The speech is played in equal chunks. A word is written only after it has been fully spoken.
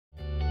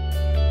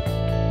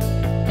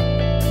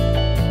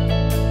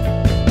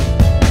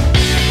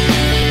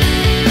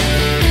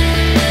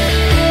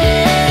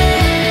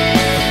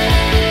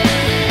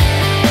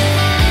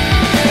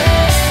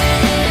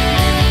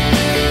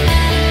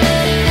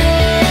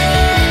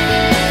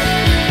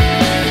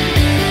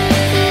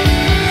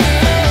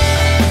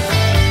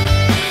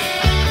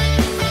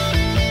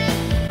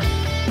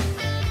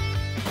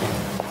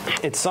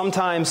It's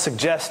sometimes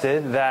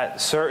suggested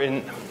that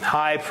certain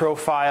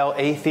high-profile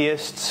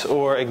atheists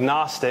or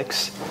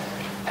agnostics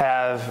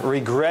have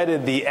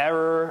regretted the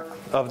error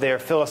of their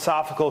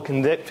philosophical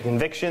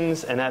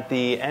convictions, and at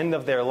the end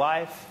of their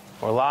life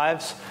or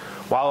lives,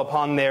 while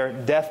upon their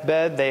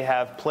deathbed, they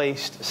have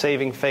placed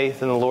saving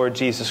faith in the Lord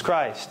Jesus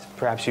Christ.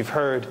 Perhaps you've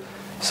heard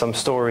some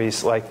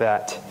stories like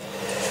that.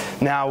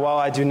 Now, while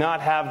I do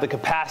not have the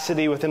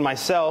capacity within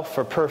myself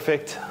for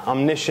perfect,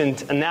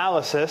 omniscient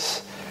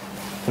analysis,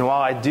 and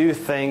while I do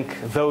think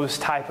those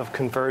type of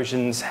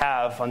conversions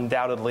have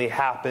undoubtedly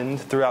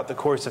happened throughout the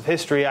course of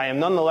history, I am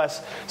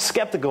nonetheless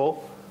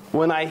skeptical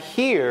when I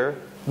hear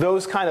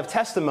those kind of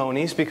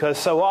testimonies, because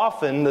so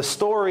often the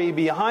story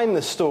behind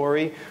the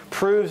story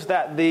proves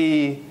that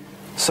the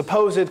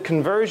supposed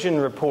conversion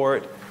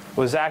report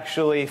was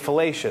actually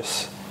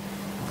fallacious.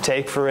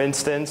 Take, for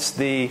instance,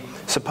 the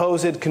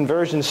supposed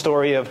conversion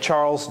story of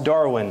Charles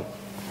Darwin.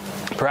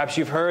 Perhaps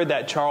you've heard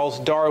that Charles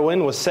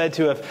Darwin was said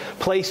to have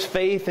placed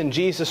faith in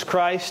Jesus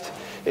Christ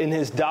in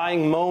his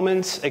dying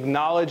moments,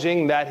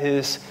 acknowledging that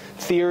his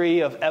theory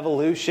of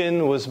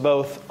evolution was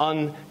both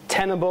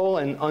untenable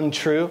and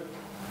untrue.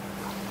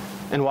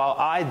 And while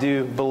I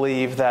do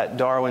believe that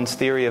Darwin's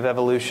theory of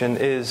evolution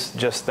is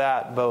just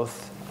that,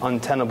 both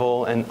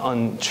untenable and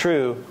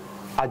untrue,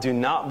 I do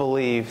not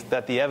believe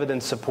that the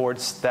evidence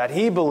supports that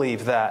he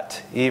believed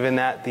that, even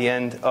at the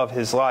end of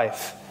his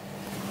life.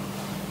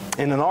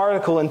 In an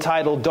article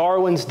entitled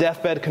 "Darwin's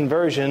Deathbed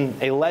Conversion,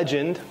 a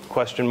Legend?"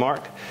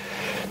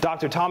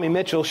 Dr. Tommy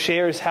Mitchell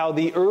shares how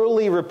the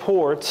early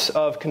reports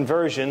of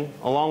conversion,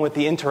 along with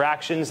the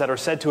interactions that are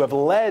said to have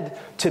led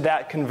to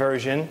that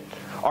conversion,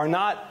 are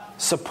not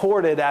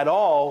supported at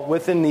all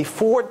within the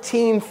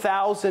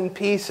 14,000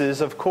 pieces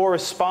of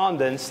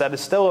correspondence that is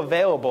still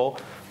available,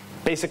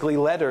 basically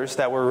letters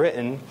that were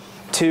written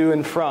to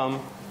and from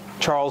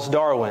Charles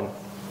Darwin.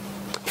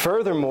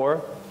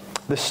 Furthermore,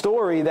 the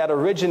story that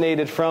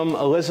originated from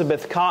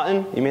Elizabeth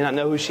Cotton, you may not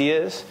know who she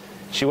is.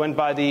 She went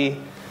by the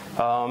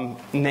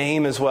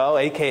name as well,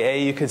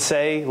 a.k.a. you could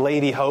say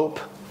Lady Hope,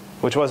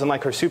 which wasn't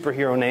like her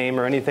superhero name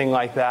or anything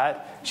like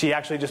that. She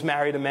actually just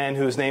married a man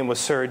whose name was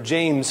Sir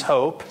James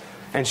Hope.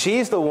 And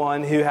she's the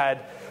one who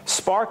had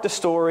sparked a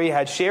story,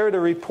 had shared a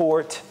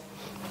report,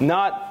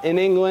 not in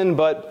England,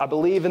 but I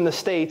believe in the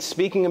States,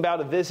 speaking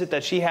about a visit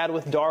that she had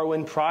with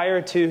Darwin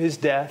prior to his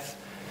death.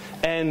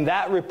 And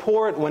that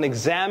report, when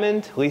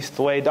examined, at least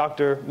the way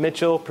Dr.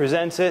 Mitchell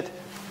presents it,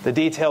 the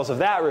details of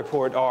that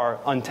report are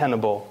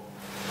untenable.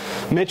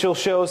 Mitchell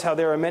shows how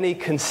there are many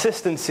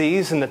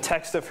consistencies in the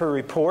text of her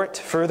report.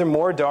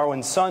 Furthermore,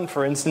 Darwin's son,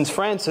 for instance,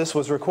 Francis,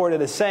 was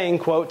recorded as saying,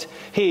 quote,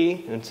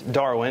 he, it's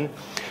Darwin,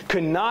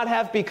 could not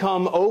have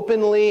become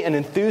openly and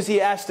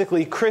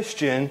enthusiastically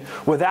Christian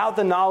without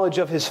the knowledge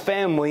of his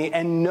family,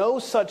 and no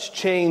such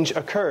change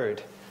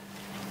occurred.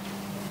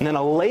 And then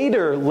a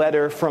later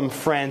letter from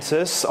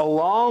Francis,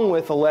 along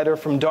with a letter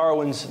from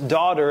Darwin's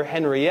daughter,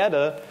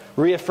 Henrietta,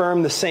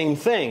 reaffirmed the same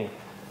thing.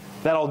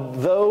 That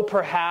although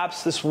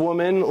perhaps this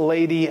woman,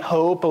 Lady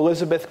Hope,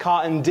 Elizabeth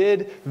Cotton,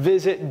 did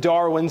visit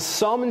Darwin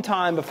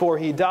sometime before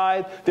he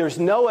died, there's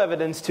no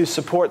evidence to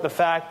support the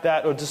fact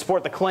that, or to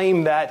support the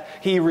claim that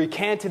he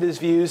recanted his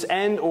views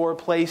and or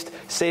placed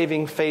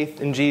saving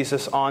faith in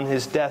Jesus on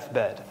his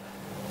deathbed.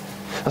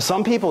 Now,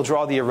 some people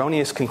draw the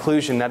erroneous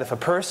conclusion that if a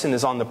person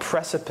is on the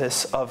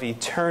precipice of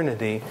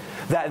eternity,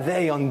 that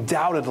they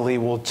undoubtedly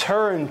will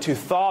turn to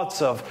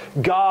thoughts of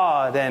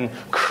God and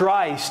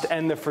Christ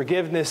and the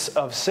forgiveness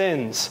of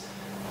sins.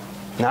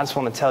 And I just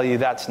want to tell you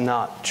that's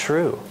not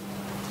true.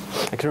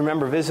 I can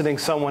remember visiting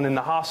someone in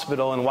the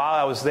hospital, and while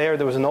I was there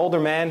was an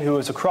older man who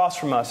was across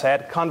from us. I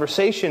had a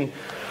conversation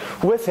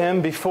with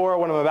him before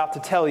what I'm about to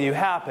tell you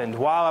happened.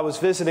 While I was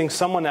visiting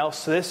someone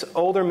else, this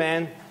older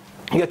man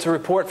gets a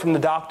report from the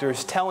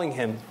doctors telling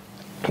him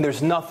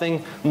there's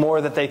nothing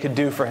more that they could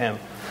do for him.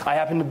 I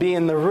happened to be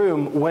in the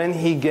room when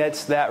he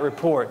gets that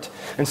report.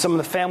 And some of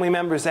the family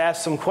members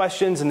asked some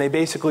questions, and they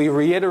basically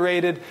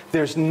reiterated,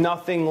 there's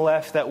nothing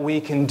left that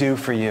we can do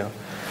for you.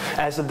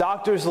 As the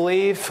doctors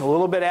leave, a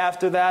little bit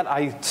after that,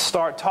 I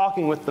start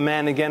talking with the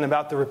man again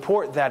about the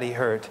report that he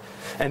heard.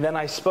 And then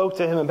I spoke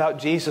to him about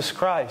Jesus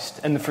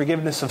Christ and the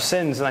forgiveness of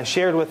sins, and I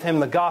shared with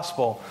him the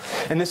gospel.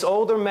 And this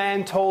older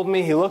man told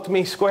me, he looked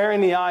me square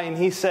in the eye, and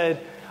he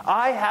said,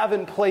 I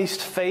haven't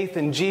placed faith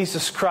in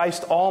Jesus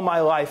Christ all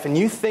my life, and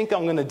you think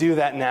I'm going to do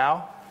that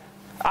now?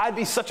 I'd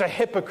be such a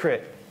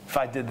hypocrite if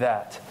I did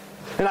that.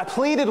 And I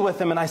pleaded with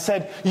him and I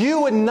said,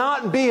 you would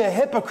not be a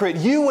hypocrite.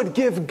 You would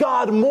give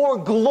God more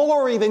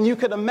glory than you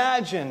could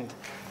imagine.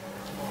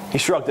 He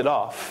shrugged it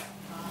off.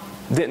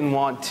 Didn't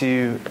want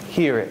to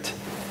hear it.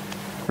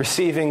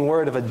 Receiving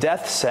word of a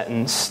death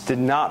sentence did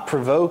not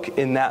provoke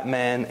in that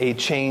man a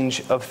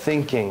change of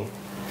thinking.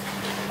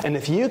 And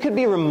if you could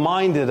be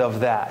reminded of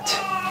that,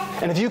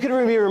 And if you could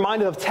be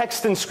reminded of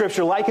text in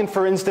Scripture, like in,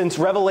 for instance,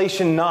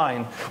 Revelation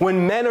 9,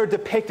 when men are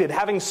depicted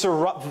having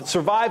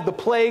survived the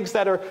plagues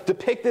that are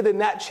depicted in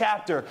that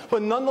chapter,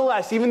 but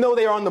nonetheless, even though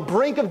they are on the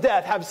brink of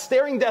death, have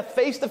staring death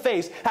face to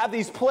face, have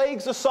these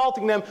plagues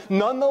assaulting them,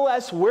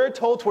 nonetheless, we're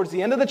told towards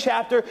the end of the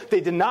chapter,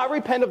 they did not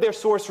repent of their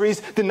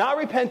sorceries, did not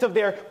repent of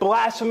their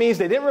blasphemies,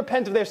 they didn't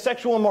repent of their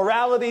sexual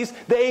immoralities,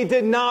 they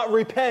did not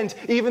repent,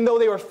 even though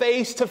they were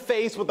face to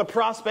face with the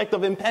prospect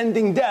of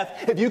impending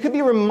death. If you could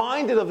be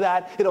reminded of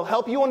that, it'll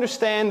help you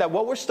understand that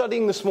what we're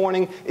studying this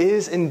morning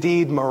is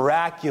indeed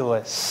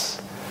miraculous.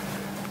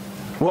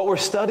 What we're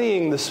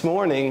studying this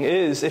morning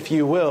is, if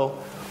you will,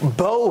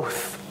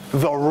 both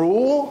the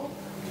rule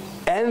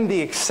and the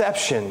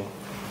exception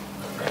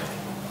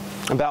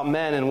about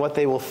men and what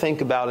they will think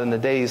about in the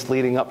days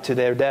leading up to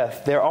their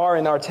death. There are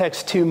in our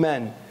text two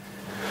men.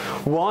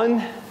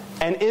 One,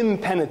 an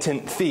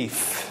impenitent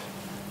thief,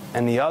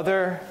 and the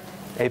other,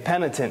 a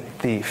penitent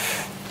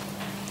thief.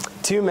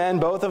 Two men,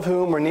 both of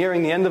whom were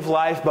nearing the end of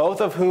life, both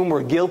of whom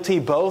were guilty,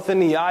 both in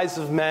the eyes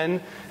of men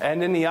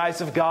and in the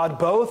eyes of God,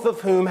 both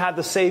of whom had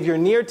the Savior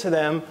near to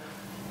them,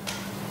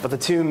 but the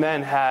two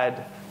men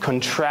had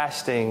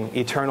contrasting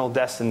eternal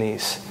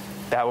destinies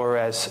that were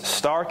as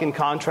stark in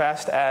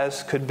contrast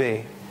as could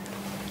be.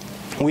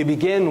 We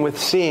begin with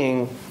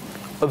seeing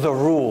the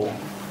rule,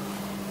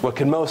 what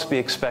can most be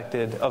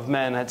expected of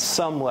men at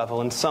some level,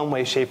 in some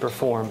way, shape, or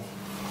form,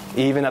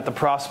 even at the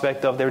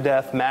prospect of their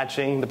death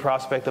matching the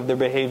prospect of their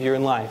behavior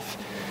in life.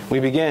 We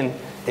begin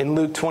in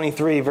Luke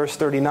 23, verse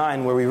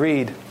 39, where we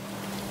read,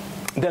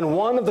 "Then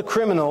one of the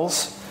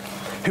criminals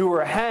who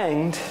were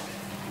hanged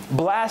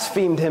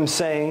blasphemed him,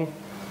 saying,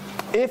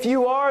 'If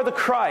you are the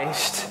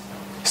Christ,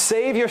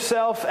 save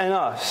yourself and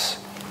us.'"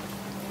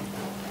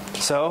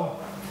 So,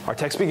 our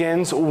text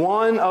begins,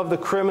 one of the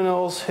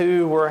criminals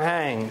who were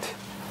hanged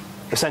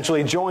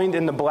essentially joined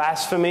in the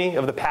blasphemy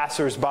of the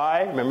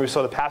passers-by. Remember, we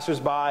saw the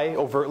passers-by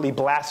overtly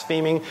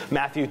blaspheming,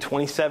 Matthew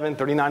 27,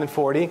 39, and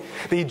 40.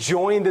 He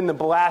joined in the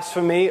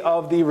blasphemy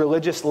of the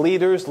religious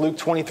leaders, Luke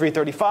 23,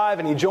 35,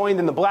 and he joined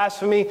in the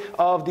blasphemy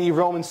of the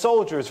Roman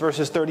soldiers,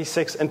 verses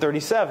 36 and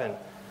 37.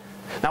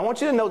 Now, I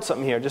want you to note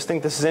something here. Just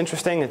think this is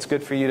interesting. It's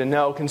good for you to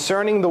know.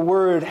 Concerning the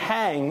word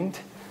hanged,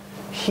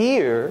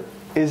 here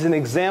is an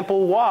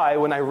example why,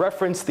 when I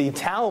referenced the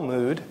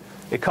Talmud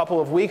a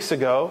couple of weeks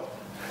ago,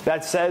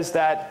 that says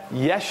that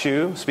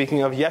Yeshu,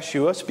 speaking of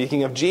Yeshua,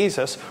 speaking of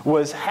Jesus,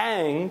 was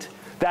hanged,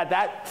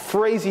 that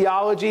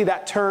phraseology,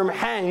 that term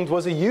hanged,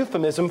 was a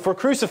euphemism for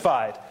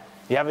crucified.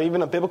 You have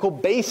even a biblical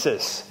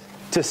basis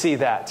to see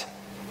that.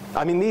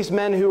 I mean, these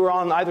men who were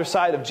on either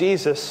side of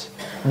Jesus,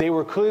 they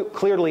were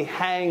clearly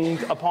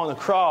hanged upon a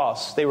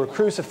cross. They were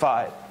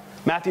crucified.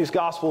 Matthew's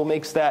gospel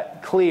makes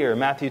that clear,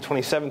 Matthew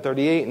 27,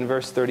 38 and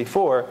verse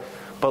 34.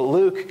 But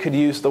Luke could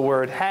use the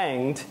word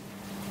hanged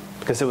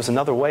because it was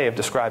another way of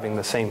describing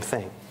the same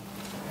thing.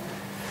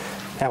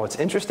 Now, what's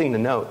interesting to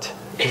note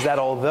is that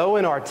although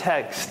in our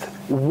text,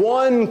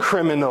 one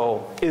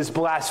criminal is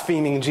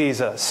blaspheming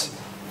Jesus,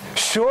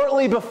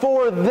 shortly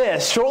before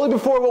this, shortly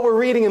before what we're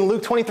reading in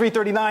Luke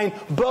 23:39,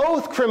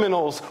 both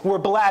criminals were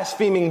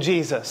blaspheming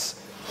Jesus.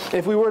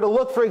 If we were to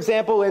look, for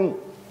example, in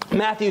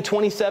Matthew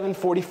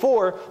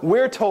 27:44,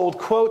 we're told,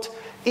 quote,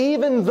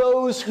 "Even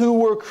those who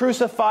were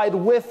crucified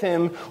with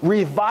him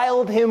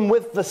reviled him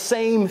with the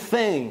same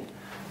thing."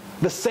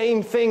 The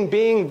same thing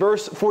being,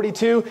 verse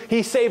 42,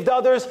 he saved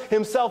others,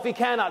 himself he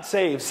cannot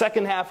save.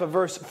 Second half of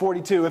verse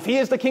 42. If he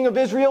is the King of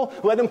Israel,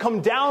 let him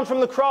come down from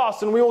the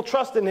cross and we will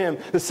trust in him.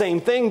 The same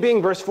thing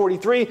being, verse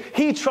 43,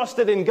 he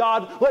trusted in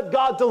God, let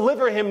God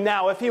deliver him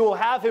now if he will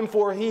have him,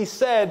 for he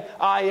said,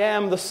 I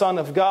am the Son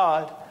of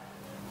God.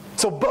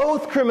 So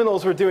both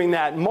criminals were doing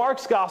that.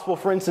 Mark's gospel,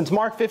 for instance,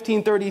 Mark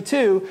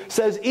 15:32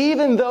 says,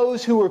 even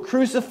those who were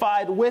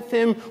crucified with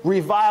him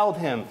reviled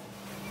him.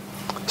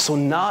 So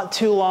not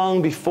too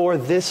long before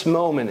this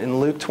moment in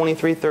Luke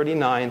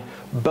 23:39,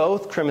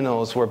 both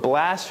criminals were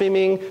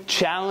blaspheming,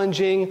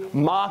 challenging,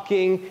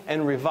 mocking,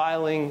 and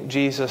reviling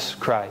Jesus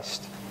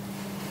Christ.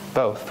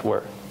 Both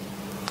were.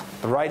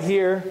 But right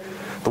here,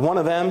 the one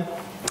of them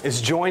is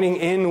joining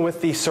in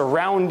with the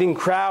surrounding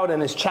crowd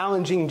and is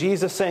challenging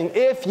Jesus, saying,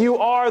 if you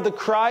are the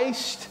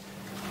Christ,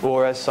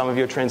 or as some of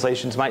your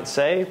translations might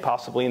say,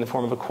 possibly in the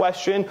form of a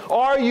question,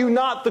 are you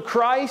not the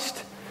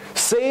Christ?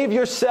 Save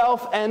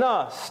yourself and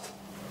us.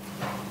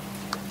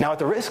 Now, at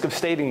the risk of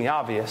stating the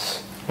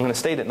obvious, I'm going to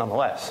state it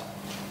nonetheless.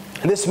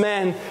 This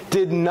man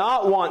did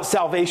not want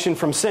salvation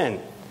from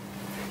sin.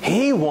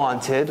 He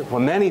wanted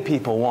what many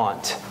people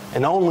want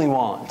and only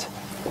want: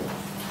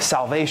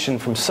 salvation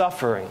from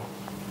suffering.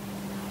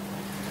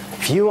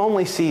 If you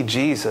only see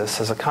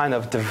Jesus as a kind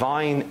of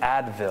divine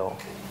Advil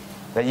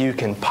that you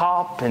can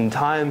pop in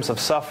times of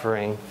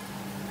suffering,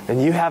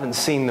 then you haven't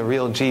seen the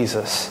real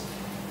Jesus.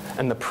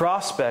 And the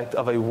prospect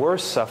of a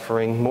worse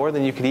suffering, more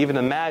than you could even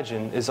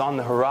imagine, is on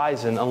the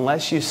horizon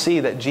unless you see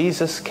that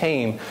Jesus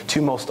came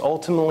to most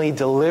ultimately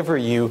deliver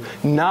you,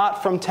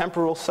 not from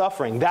temporal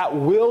suffering. That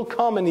will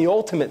come in the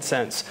ultimate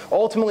sense.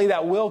 Ultimately,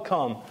 that will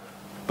come.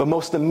 but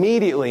most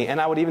immediately,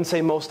 and I would even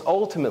say most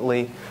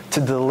ultimately,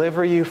 to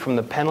deliver you from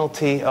the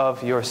penalty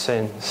of your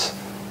sins.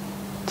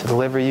 To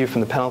deliver you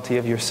from the penalty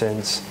of your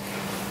sins.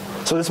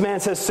 So this man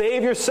says,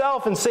 save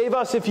yourself and save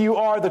us if you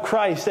are the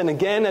Christ. And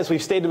again, as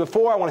we've stated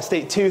before, I want to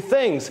state two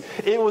things.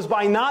 It was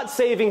by not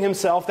saving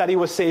himself that he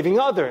was saving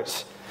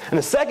others. And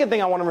the second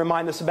thing I want to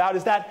remind us about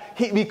is that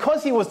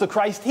because he was the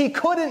Christ, he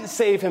couldn't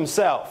save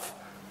himself.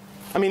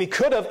 I mean, he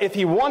could have if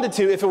he wanted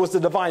to, if it was the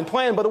divine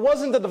plan, but it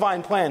wasn't the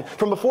divine plan.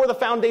 From before the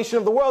foundation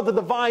of the world, the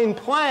divine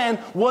plan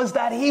was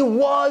that he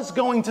was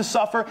going to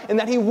suffer and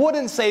that he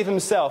wouldn't save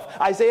himself.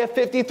 Isaiah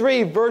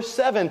 53, verse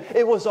 7,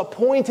 it was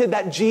appointed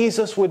that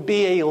Jesus would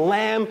be a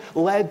lamb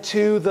led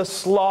to the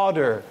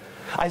slaughter.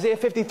 Isaiah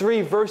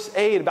 53, verse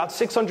 8, about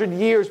 600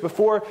 years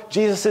before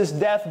Jesus'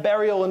 death,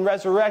 burial, and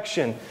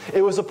resurrection,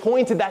 it was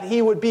appointed that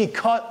he would be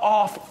cut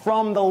off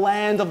from the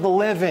land of the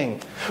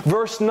living.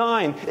 Verse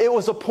 9, it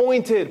was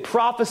appointed,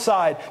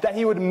 prophesied, that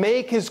he would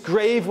make his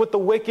grave with the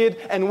wicked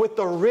and with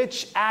the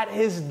rich at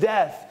his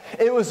death.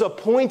 It was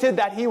appointed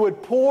that he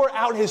would pour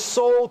out his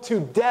soul to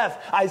death.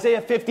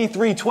 Isaiah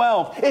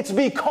 53:12. It's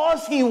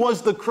because he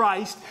was the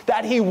Christ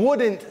that he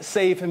wouldn't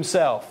save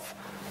himself,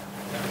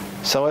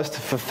 so as to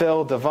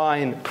fulfill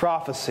divine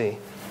prophecy.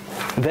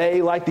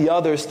 They, like the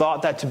others,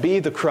 thought that to be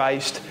the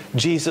Christ,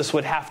 Jesus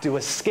would have to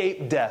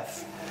escape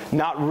death,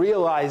 not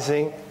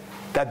realizing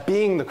that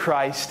being the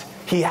Christ,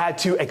 he had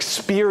to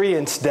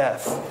experience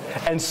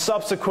death and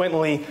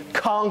subsequently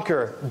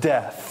conquer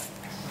death.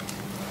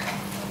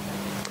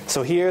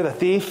 So here the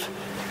thief,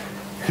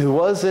 who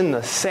was in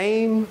the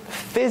same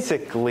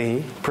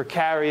physically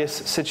precarious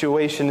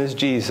situation as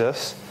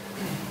Jesus,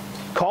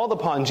 called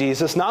upon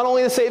Jesus not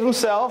only to save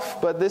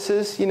himself, but this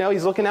is,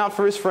 he's looking out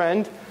for his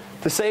friend,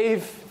 to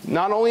save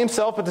not only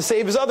himself, but to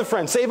save his other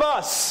friend, save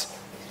us.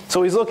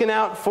 So he's looking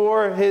out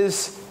for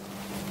his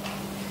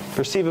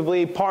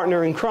perceivably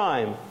partner in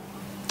crime.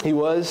 He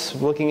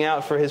was looking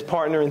out for his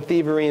partner in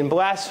thievery and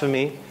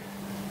blasphemy,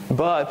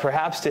 but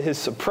perhaps to his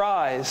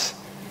surprise,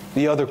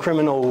 the other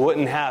criminal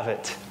wouldn't have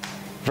it.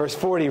 Verse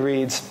 40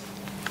 reads,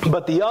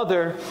 but the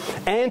other,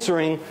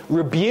 answering,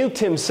 rebuked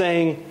him,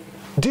 saying,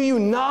 do you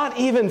not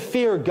even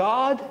fear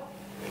God,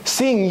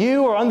 seeing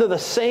you are under the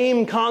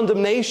same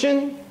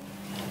condemnation?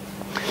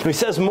 And he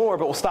says more,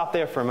 but we'll stop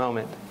there for a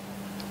moment.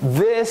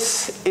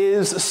 This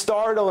is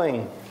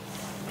startling.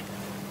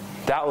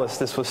 Doubtless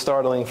this was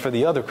startling for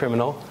the other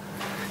criminal.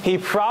 He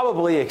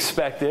probably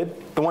expected,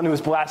 the one who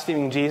was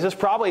blaspheming Jesus,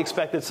 probably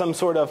expected some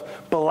sort of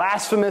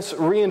blasphemous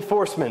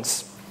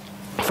reinforcements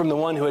from the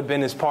one who had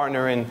been his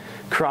partner in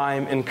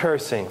crime and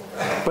cursing.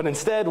 But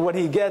instead, what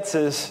he gets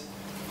is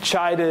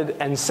chided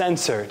and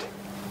censored.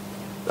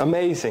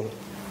 Amazing.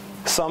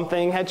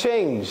 Something had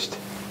changed.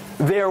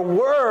 There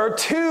were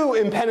two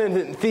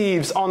impenitent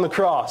thieves on the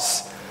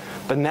cross,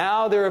 but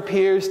now there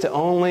appears to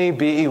only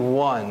be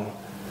one.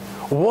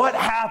 What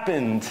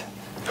happened?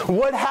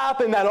 What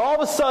happened that all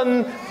of a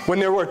sudden, when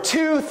there were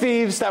two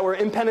thieves that were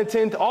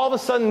impenitent, all of a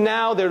sudden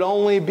now there'd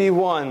only be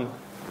one?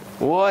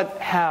 What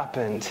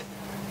happened?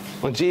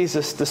 Well,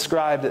 Jesus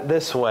described it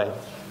this way,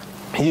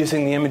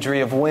 using the imagery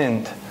of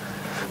wind.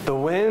 The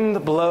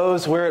wind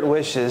blows where it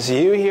wishes.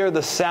 You hear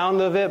the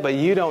sound of it, but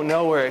you don't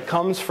know where it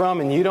comes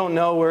from and you don't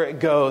know where it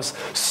goes.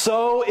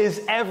 So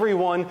is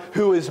everyone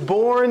who is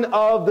born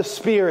of the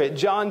Spirit.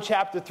 John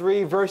chapter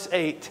 3, verse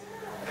 8.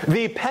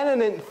 The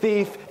penitent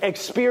thief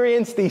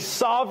experienced the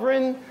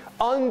sovereign,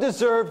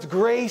 undeserved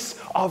grace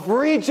of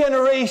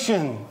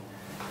regeneration.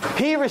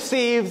 He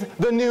received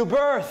the new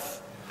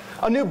birth.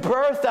 A new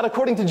birth that,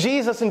 according to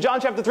Jesus in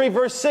John chapter 3,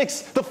 verse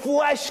 6, the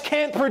flesh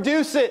can't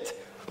produce it.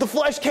 The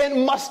flesh can't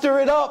muster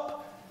it up.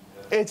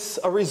 It's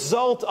a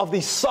result of the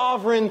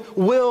sovereign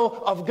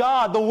will of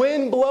God. The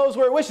wind blows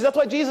where it wishes. That's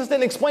why Jesus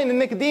didn't explain to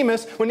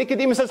Nicodemus, when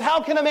Nicodemus says, how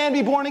can a man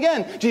be born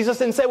again? Jesus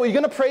didn't say, well, you're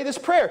going to pray this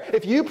prayer.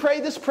 If you pray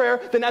this prayer,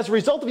 then as a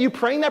result of you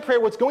praying that prayer,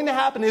 what's going to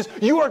happen is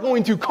you are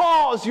going to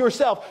cause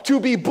yourself to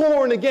be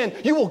born again.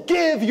 You will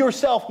give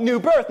yourself new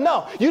birth.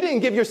 No, you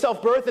didn't give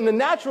yourself birth in the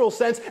natural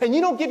sense, and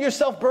you don't give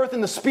yourself birth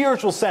in the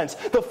spiritual sense.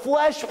 The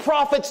flesh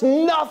profits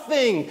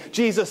nothing,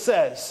 Jesus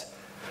says,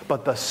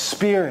 but the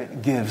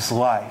Spirit gives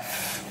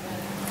life.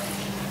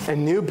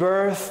 And new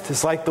birth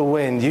is like the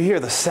wind. You hear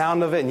the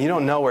sound of it and you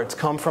don't know where it's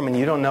come from and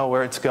you don't know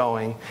where it's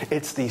going.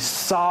 It's the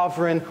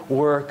sovereign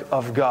work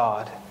of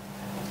God.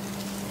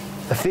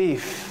 The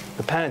thief,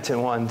 the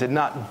penitent one, did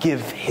not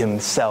give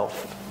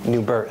himself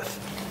new birth.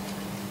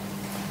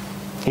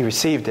 He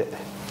received it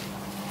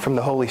from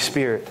the Holy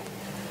Spirit.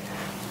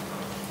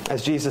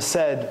 As Jesus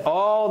said,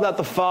 all that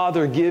the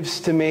Father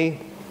gives to me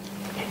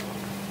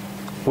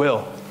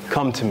will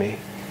come to me.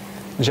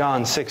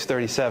 John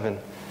 6:37.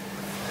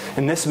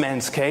 In this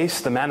man's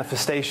case, the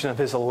manifestation of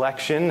his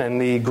election and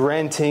the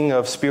granting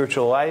of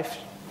spiritual life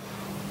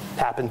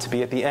happened to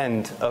be at the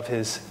end of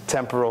his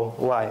temporal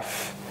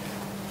life.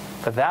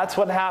 But that's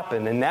what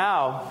happened. And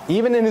now,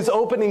 even in his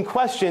opening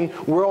question,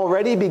 we're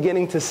already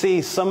beginning to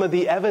see some of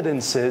the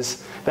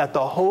evidences that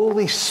the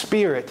Holy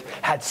Spirit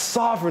had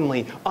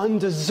sovereignly,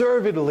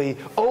 undeservedly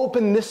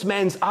opened this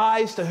man's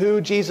eyes to who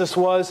Jesus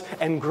was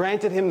and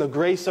granted him the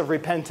grace of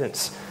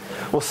repentance.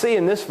 We'll see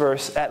in this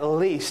verse at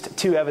least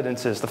two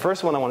evidences. The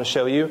first one I want to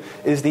show you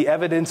is the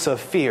evidence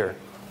of fear.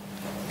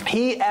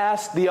 He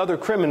asked the other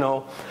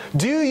criminal,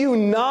 "Do you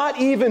not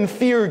even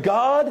fear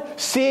God,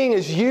 seeing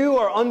as you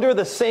are under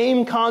the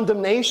same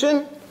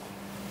condemnation?"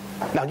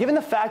 Now, given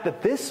the fact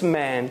that this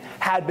man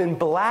had been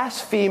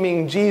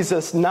blaspheming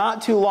Jesus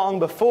not too long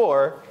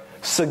before,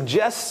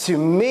 suggests to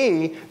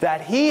me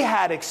that he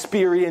had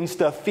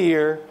experienced a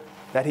fear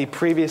that he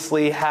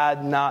previously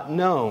had not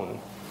known,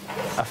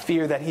 a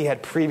fear that he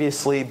had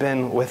previously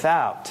been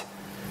without.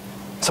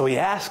 So he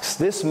asks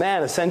this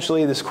man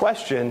essentially this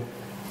question,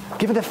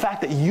 given the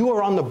fact that you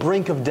are on the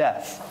brink of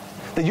death,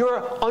 that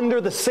you're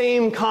under the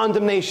same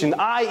condemnation,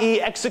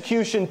 i.e.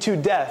 execution to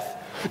death,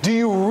 do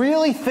you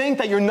really think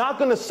that you're not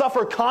going to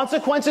suffer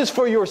consequences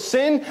for your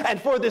sin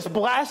and for this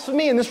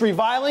blasphemy and this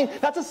reviling?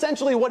 That's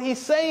essentially what he's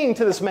saying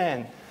to this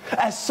man.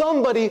 As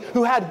somebody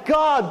who had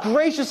God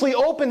graciously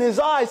open his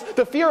eyes,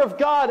 the fear of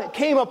God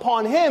came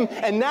upon him,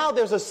 and now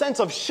there's a sense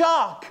of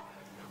shock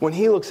when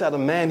he looks at a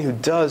man who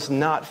does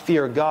not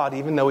fear God,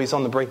 even though he's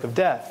on the brink of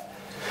death.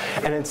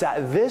 And it's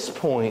at this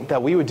point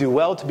that we would do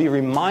well to be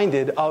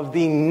reminded of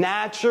the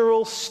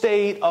natural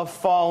state of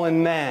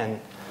fallen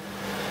man.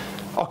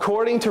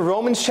 According to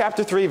Romans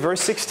chapter 3, verse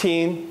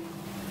 16,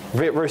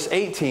 verse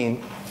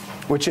 18,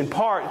 which in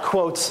part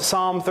quotes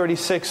Psalm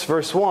 36,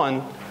 verse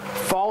 1,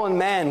 fallen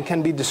man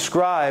can be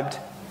described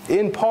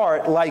in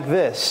part like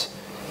this: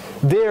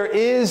 there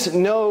is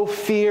no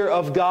fear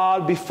of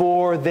God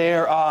before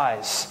their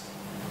eyes.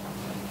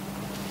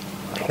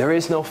 There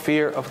is no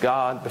fear of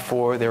God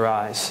before their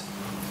eyes.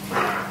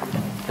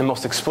 And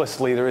most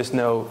explicitly, there is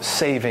no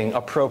saving,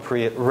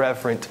 appropriate,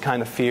 reverent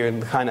kind of fear,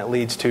 the kind that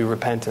leads to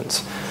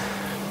repentance.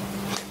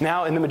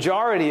 Now, in the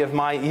majority of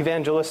my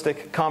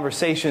evangelistic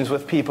conversations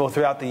with people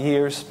throughout the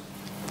years,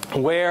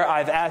 where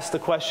I've asked the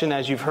question,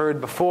 as you've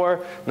heard before,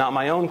 not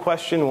my own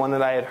question, one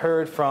that I had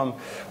heard from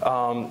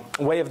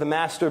Way of the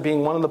Master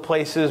being one of the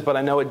places, but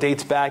I know it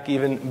dates back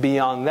even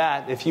beyond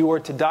that. If you were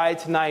to die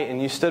tonight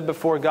and you stood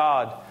before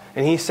God,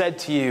 and He said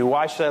to you,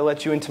 "Why should I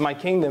let you into my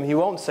kingdom?" He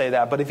won't say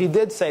that. But if He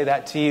did say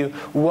that to you,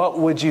 what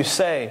would you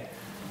say?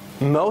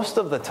 Most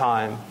of the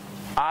time,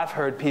 I've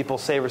heard people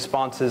say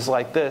responses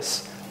like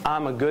this: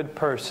 "I'm a good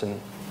person."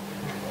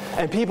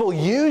 And people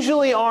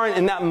usually aren't,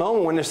 in that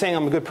moment when they're saying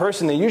I'm a good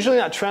person, they're usually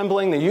not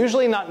trembling, they're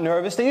usually not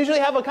nervous, they usually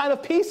have a kind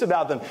of peace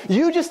about them.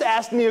 You just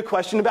asked me a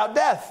question about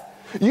death.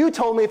 You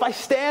told me if I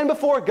stand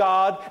before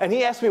God and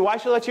He asked me, "Why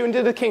should I let you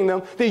into the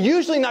kingdom?" They're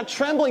usually not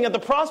trembling at the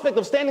prospect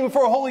of standing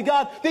before a holy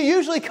God. They're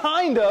usually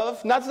kind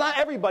of, that's not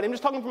everybody, I'm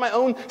just talking from my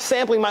own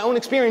sampling, my own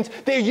experience,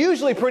 they're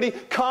usually pretty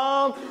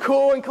calm,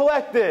 cool, and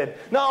collected.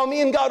 "No, me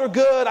and God are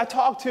good. I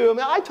talk to Him.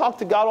 I talk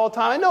to God all the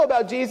time. I know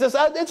about Jesus.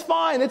 It's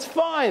fine. It's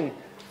fine."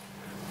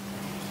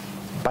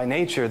 By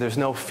nature, there's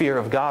no fear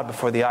of God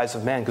before the eyes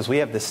of man, because we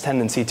have this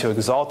tendency to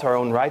exalt our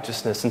own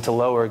righteousness and to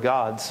lower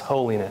God's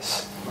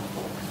holiness.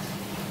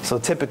 So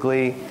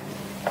typically,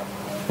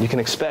 you can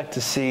expect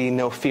to see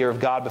no fear of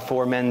God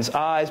before men's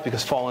eyes,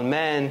 because fallen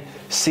man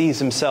sees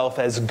himself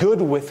as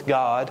good with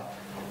God,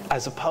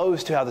 as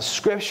opposed to how the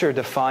Scripture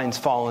defines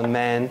fallen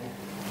man,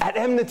 at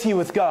enmity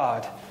with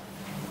God,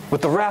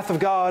 with the wrath of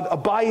God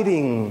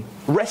abiding,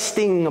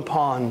 resting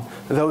upon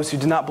those who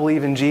do not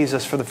believe in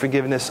Jesus for the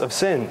forgiveness of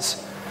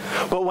sins.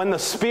 But when the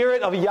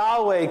Spirit of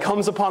Yahweh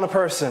comes upon a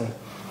person,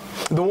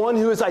 the one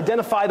who is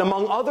identified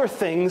among other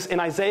things in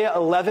Isaiah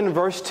 11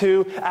 verse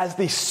 2 as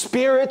the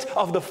Spirit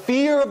of the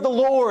fear of the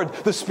Lord,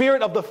 the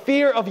Spirit of the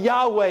fear of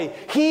Yahweh,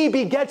 He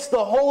begets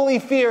the holy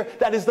fear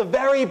that is the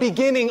very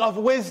beginning of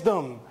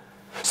wisdom.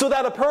 So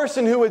that a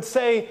person who would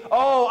say,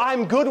 "Oh,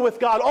 I'm good with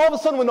God," all of a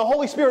sudden when the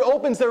Holy Spirit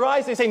opens their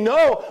eyes, they say,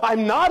 "No,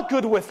 I'm not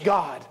good with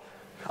God.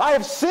 I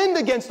have sinned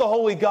against the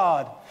holy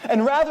God."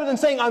 And rather than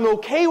saying, "I'm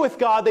okay with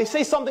God," they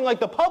say something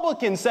like the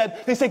publican said.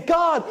 They say,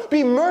 "God,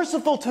 be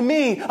merciful to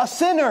me, a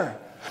sinner."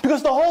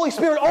 Because the Holy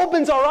Spirit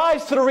opens our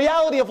eyes to the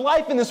reality of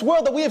life in this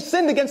world, that we have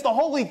sinned against the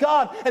holy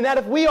God, and that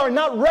if we are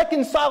not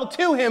reconciled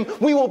to Him,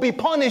 we will be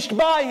punished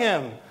by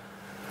Him.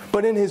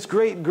 But in His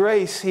great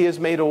grace, He has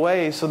made a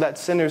way so that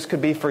sinners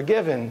could be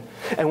forgiven.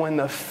 And when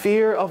the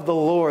fear of the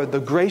Lord, the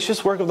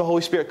gracious work of the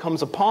Holy Spirit,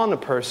 comes upon a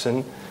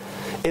person,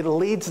 it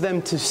leads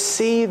them to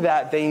see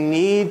that they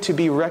need to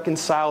be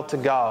reconciled to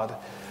God,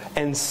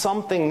 and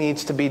something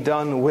needs to be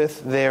done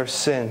with their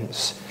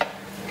sins.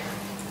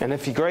 And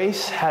if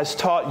grace has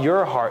taught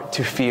your heart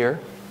to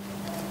fear,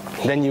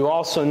 then you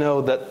also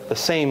know that the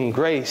same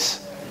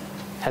grace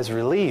has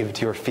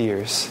relieved your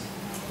fears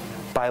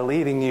by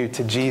leading you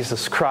to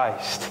Jesus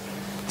Christ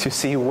to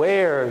see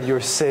where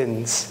your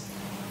sins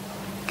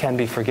can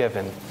be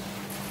forgiven.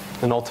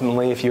 And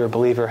ultimately, if you're a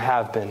believer,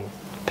 have been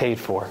paid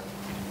for.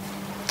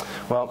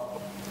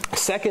 Well,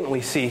 second,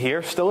 we see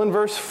here, still in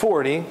verse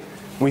 40,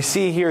 we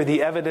see here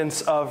the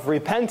evidence of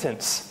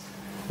repentance.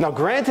 Now,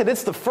 granted,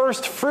 it's the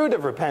first fruit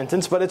of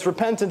repentance, but it's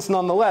repentance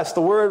nonetheless.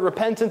 The word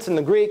repentance in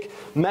the Greek,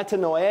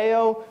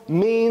 metanoeo,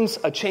 means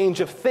a change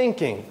of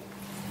thinking.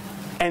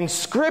 And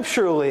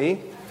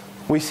scripturally,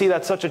 we see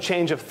that such a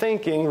change of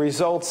thinking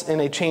results in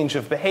a change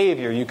of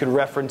behavior. You could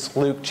reference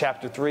Luke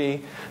chapter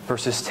 3,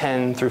 verses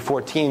 10 through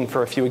 14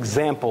 for a few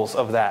examples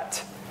of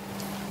that.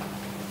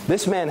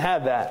 This man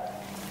had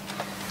that.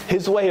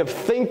 His way of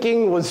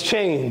thinking was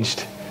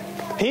changed.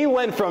 He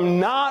went from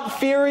not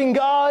fearing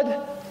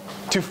God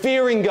to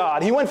fearing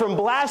God. He went from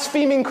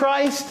blaspheming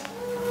Christ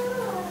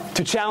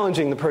to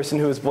challenging the person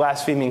who is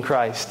blaspheming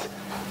Christ.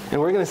 And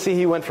we're going to see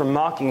he went from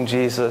mocking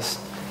Jesus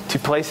to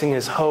placing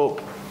his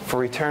hope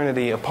for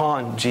eternity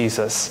upon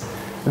Jesus.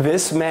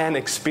 This man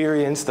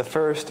experienced the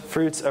first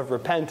fruits of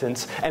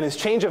repentance, and his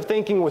change of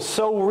thinking was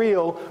so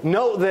real.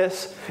 Note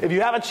this, if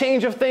you have a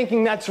change of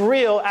thinking that's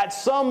real, at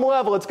some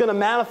level it's going to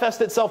manifest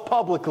itself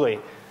publicly.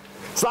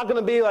 It's not going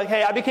to be like,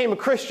 hey, I became a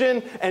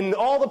Christian and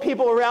all the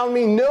people around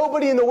me,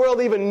 nobody in the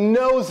world even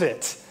knows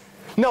it.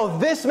 No,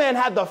 this man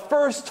had the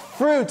first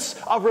fruits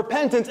of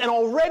repentance, and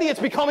already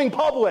it's becoming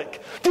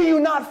public. Do you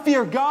not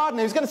fear God?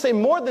 And he's going to say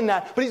more than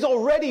that, but he's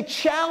already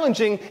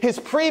challenging his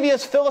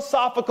previous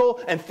philosophical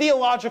and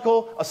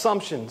theological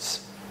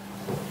assumptions.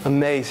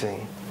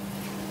 Amazing.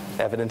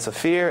 Evidence of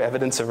fear,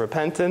 evidence of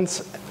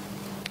repentance,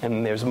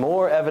 and there's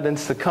more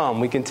evidence to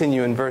come. We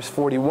continue in verse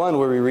 41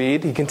 where we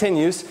read, he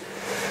continues,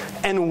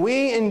 "And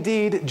we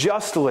indeed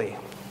justly,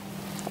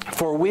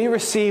 for we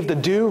received the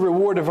due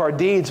reward of our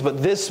deeds,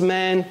 but this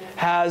man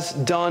has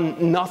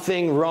done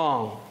nothing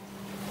wrong."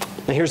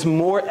 And here's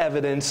more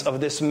evidence of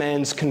this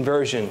man's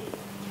conversion.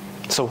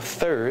 So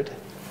third,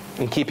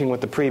 in keeping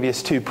with the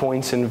previous 2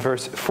 points in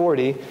verse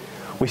 40,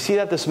 we see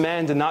that this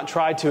man did not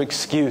try to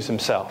excuse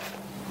himself.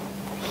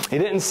 He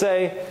didn't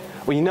say,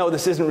 well, you know,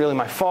 this isn't really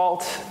my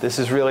fault. This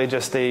is really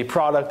just a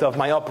product of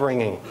my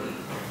upbringing.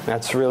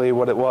 That's really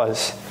what it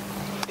was.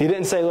 He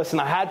didn't say,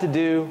 listen, I had to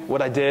do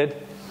what I did,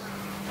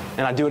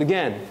 and I'd do it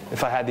again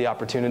if I had the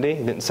opportunity.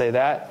 He didn't say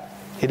that.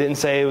 He didn't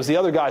say it was the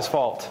other guy's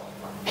fault.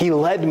 He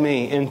led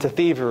me into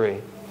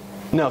thievery.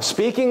 No,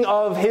 speaking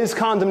of his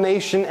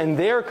condemnation and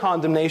their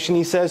condemnation,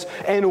 he says,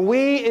 "And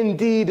we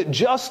indeed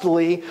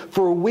justly,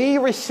 for we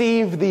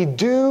receive the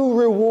due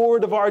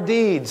reward of our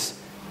deeds."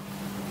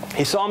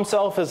 He saw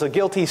himself as a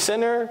guilty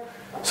sinner,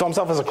 saw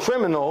himself as a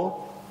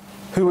criminal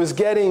who was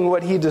getting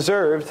what he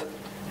deserved,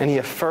 and he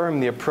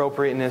affirmed the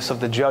appropriateness of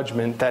the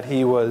judgment that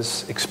he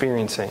was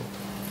experiencing.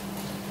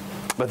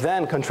 But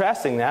then,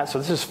 contrasting that, so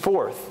this is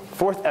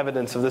fourth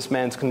evidence of this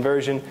man's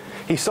conversion,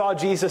 he saw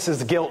Jesus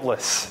as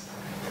guiltless.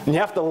 And you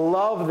have to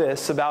love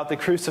this about the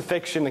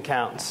crucifixion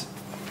accounts.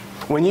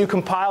 When you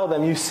compile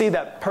them, you see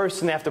that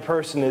person after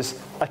person is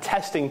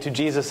attesting to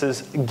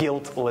Jesus'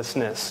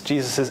 guiltlessness,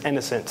 Jesus'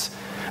 innocence.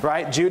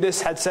 Right?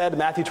 Judas had said,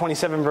 Matthew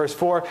 27 verse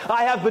 4,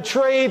 "I have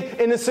betrayed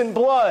innocent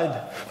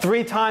blood."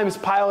 3 times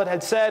Pilate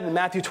had said, in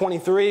Matthew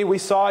 23, we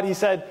saw it, he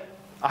said,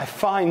 "I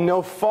find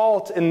no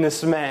fault in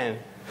this man."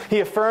 He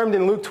affirmed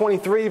in Luke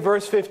 23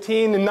 verse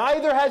 15, "And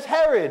neither has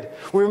Herod."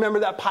 We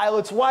remember that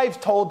Pilate's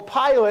wife told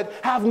Pilate,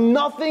 "Have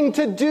nothing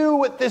to do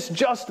with this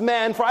just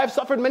man, for I have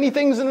suffered many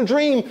things in a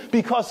dream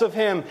because of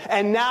him."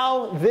 And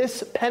now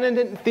this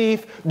penitent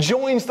thief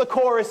joins the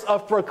chorus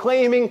of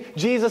proclaiming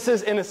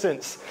Jesus'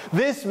 innocence.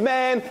 This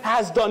man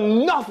has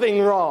done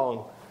nothing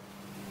wrong.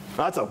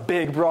 That's a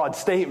big, broad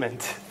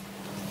statement.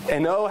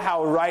 And oh,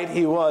 how right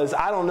he was.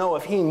 I don't know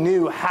if he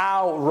knew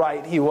how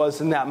right he was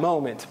in that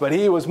moment, but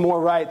he was more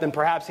right than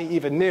perhaps he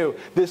even knew.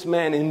 This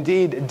man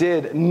indeed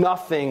did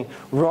nothing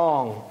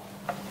wrong.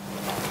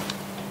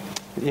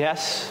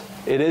 Yes,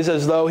 it is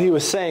as though he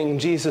was saying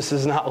Jesus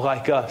is not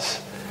like us.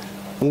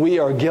 We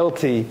are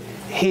guilty.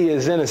 He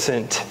is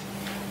innocent.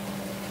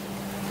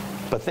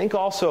 But think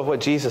also of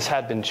what Jesus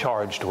had been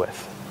charged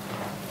with.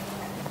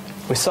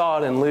 We saw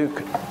it in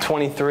Luke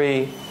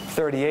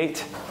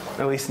 23:38.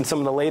 At least in some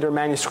of the later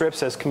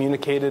manuscripts as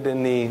communicated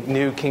in the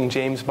New King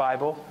James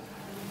Bible.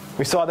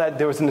 We saw that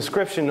there was an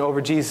inscription over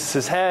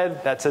Jesus'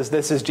 head that says,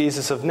 "This is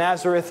Jesus of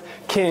Nazareth,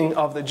 King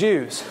of the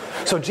Jews."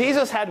 So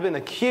Jesus had been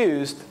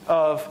accused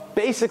of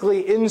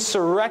basically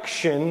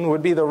insurrection,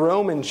 would be the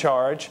Roman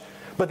charge,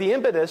 but the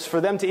impetus for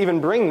them to even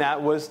bring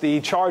that was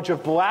the charge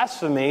of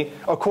blasphemy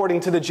according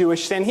to the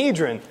Jewish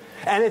Sanhedrin.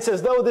 And it's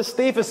as though this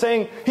thief is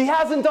saying, he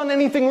hasn't done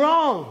anything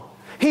wrong.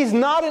 He's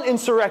not an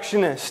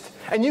insurrectionist.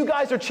 And you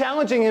guys are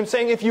challenging him,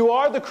 saying, if you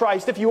are the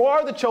Christ, if you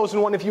are the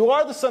chosen one, if you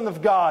are the Son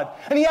of God,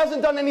 and he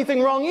hasn't done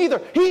anything wrong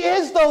either. He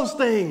is those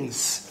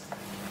things.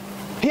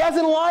 He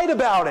hasn't lied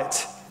about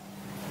it.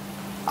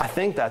 I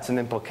think that's an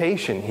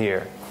implication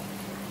here.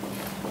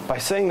 By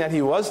saying that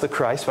he was the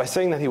Christ, by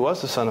saying that he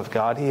was the Son of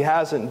God, he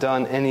hasn't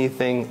done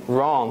anything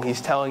wrong.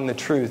 He's telling the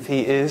truth.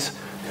 He is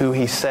who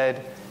he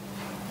said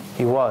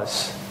he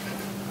was.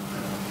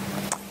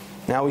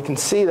 Now we can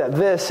see that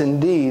this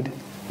indeed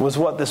was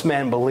what this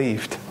man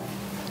believed.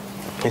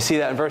 You see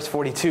that in verse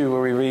 42 where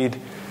we read,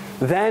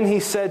 "Then he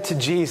said to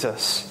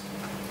Jesus,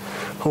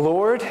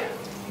 'Lord,'"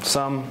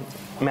 some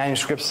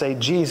manuscripts say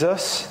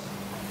Jesus,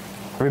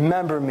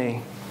 "'remember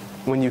me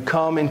when you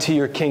come into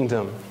your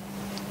kingdom.'"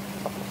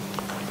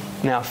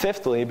 Now,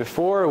 fifthly,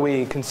 before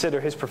we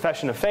consider his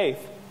profession of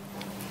faith,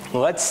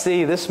 let's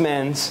see this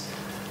man's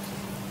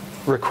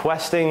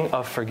requesting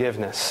of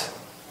forgiveness.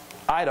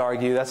 I'd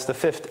argue that's the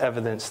fifth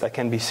evidence that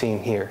can be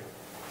seen here.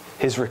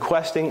 His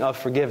requesting of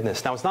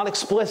forgiveness. Now, it's not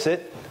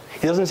explicit.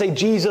 He doesn't say,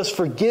 Jesus,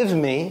 forgive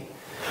me.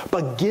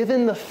 But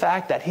given the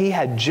fact that he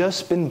had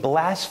just been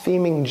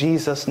blaspheming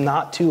Jesus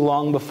not too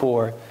long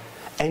before,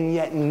 and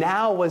yet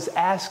now was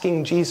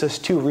asking Jesus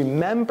to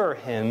remember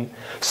him,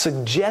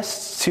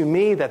 suggests to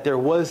me that there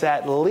was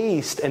at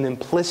least an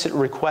implicit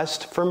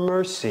request for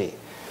mercy.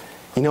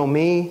 You know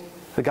me,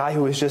 the guy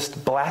who was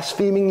just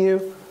blaspheming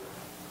you?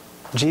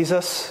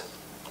 Jesus,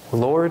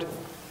 Lord,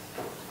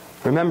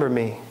 remember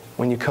me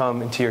when you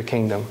come into your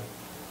kingdom.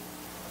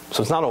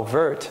 So it's not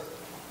overt,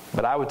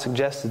 but I would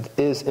suggest it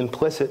is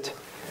implicit.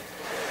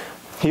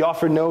 He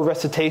offered no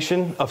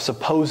recitation of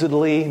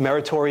supposedly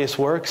meritorious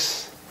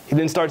works. He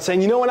didn't start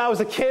saying, you know, when I was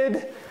a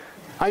kid,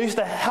 I used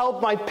to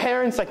help my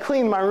parents. I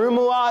cleaned my room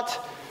a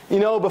lot. You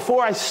know,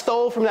 before I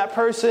stole from that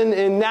person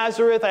in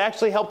Nazareth, I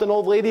actually helped an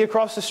old lady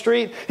across the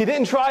street. He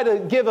didn't try to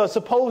give a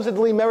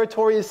supposedly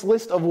meritorious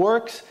list of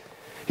works.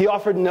 He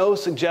offered no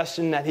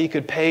suggestion that he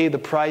could pay the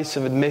price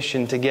of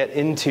admission to get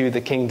into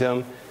the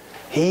kingdom.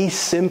 He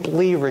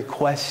simply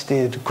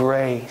requested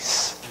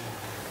grace.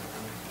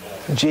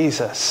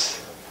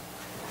 Jesus,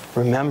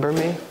 remember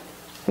me?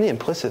 And the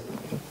implicit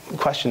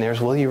question there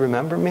is, will you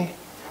remember me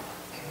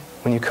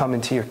when you come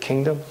into your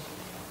kingdom?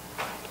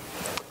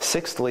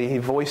 Sixthly, he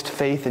voiced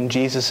faith in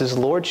Jesus'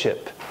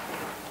 lordship.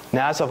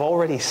 Now, as I've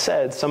already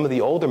said, some of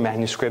the older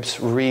manuscripts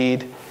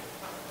read,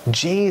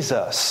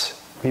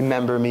 Jesus,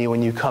 remember me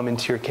when you come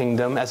into your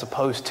kingdom, as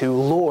opposed to,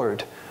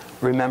 Lord,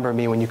 remember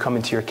me when you come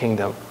into your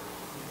kingdom.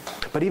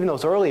 But even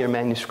those earlier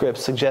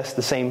manuscripts suggest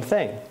the same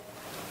thing,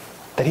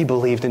 that he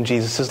believed in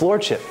Jesus'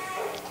 lordship.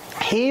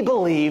 He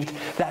believed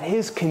that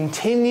his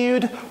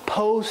continued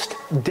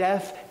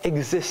post-death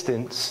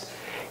existence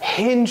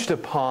hinged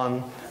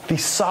upon the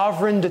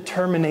sovereign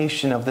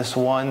determination of this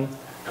one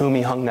whom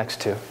he hung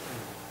next to.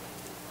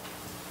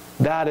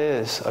 That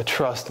is a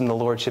trust in the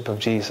lordship of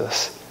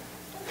Jesus.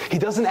 He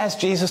doesn't ask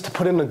Jesus to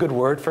put in a good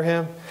word for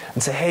him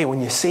and say, hey,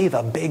 when you see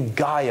the big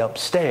guy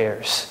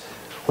upstairs,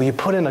 will you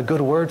put in a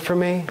good word for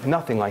me?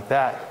 Nothing like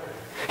that.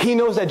 He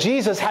knows that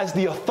Jesus has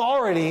the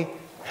authority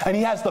and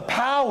he has the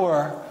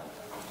power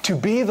to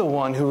be the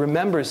one who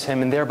remembers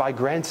him and thereby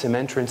grants him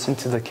entrance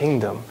into the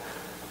kingdom.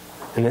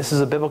 And this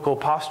is a biblical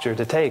posture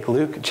to take.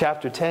 Luke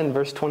chapter 10,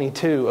 verse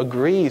 22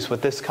 agrees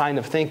with this kind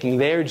of thinking.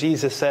 There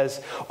Jesus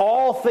says,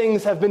 all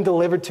things have been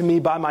delivered to me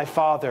by my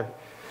Father.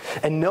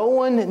 And no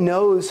one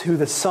knows who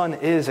the Son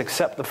is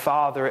except the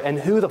Father, and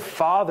who the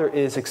Father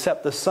is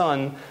except the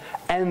Son,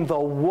 and the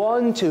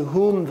one to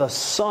whom the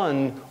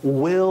Son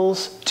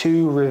wills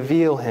to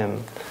reveal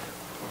him.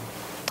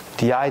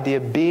 The idea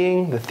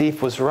being, the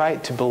thief was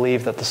right to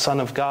believe that the Son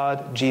of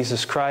God,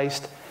 Jesus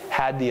Christ,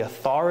 had the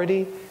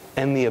authority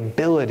and the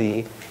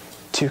ability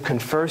to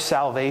confer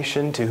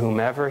salvation to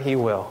whomever he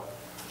will.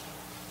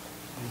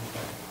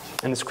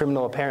 And this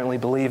criminal apparently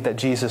believed that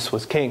Jesus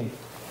was king.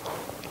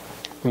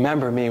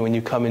 Remember me when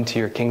you come into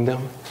your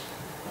kingdom.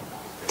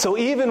 So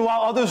even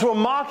while others were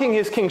mocking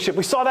his kingship,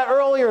 we saw that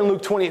earlier in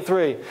Luke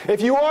 23.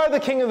 If you are the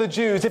king of the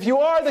Jews, if you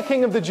are the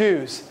king of the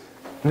Jews,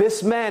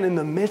 this man in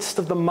the midst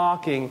of the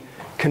mocking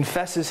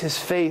confesses his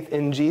faith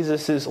in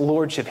Jesus'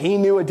 lordship. He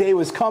knew a day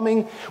was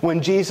coming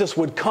when Jesus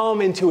would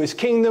come into his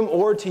kingdom,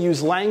 or to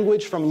use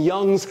language from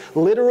Young's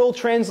literal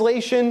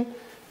translation,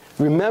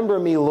 remember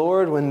me,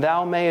 Lord, when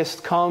thou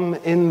mayest come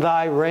in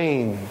thy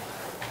reign.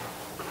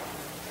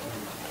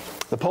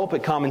 The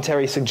pulpit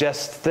commentary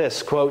suggests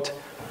this, quote,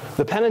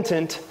 the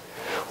penitent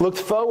looked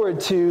forward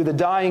to the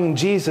dying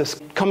Jesus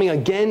coming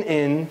again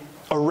in,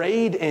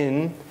 arrayed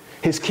in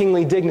his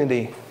kingly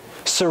dignity,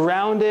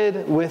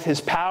 surrounded with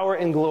his power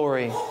and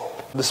glory.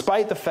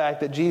 Despite the fact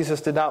that Jesus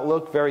did not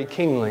look very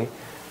kingly,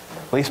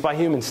 at least by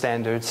human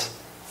standards,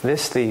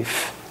 this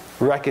thief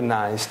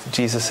recognized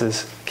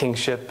Jesus'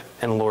 kingship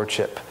and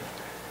lordship.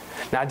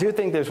 Now, I do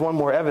think there's one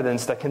more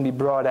evidence that can be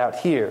brought out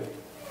here.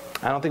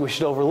 I don't think we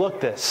should overlook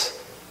this.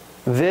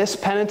 This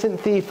penitent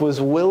thief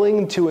was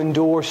willing to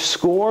endure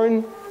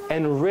scorn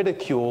and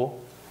ridicule,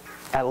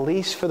 at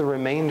least for the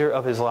remainder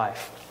of his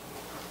life.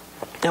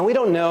 And we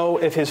don't know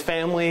if his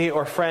family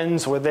or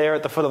friends were there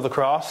at the foot of the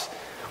cross.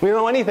 We don't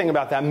know anything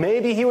about that.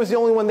 Maybe he was the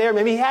only one there.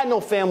 Maybe he had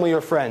no family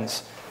or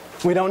friends.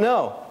 We don't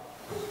know.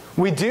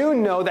 We do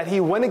know that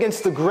he went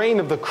against the grain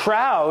of the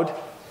crowd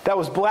that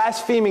was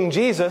blaspheming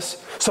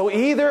Jesus. So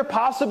either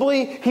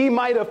possibly he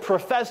might have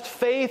professed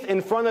faith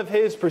in front of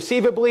his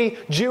perceivably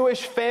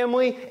Jewish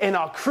family in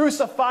a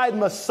crucified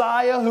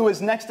Messiah who was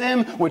next to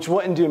him, which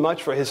wouldn't do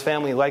much for his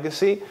family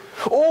legacy.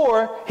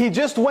 Or he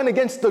just went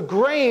against the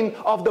grain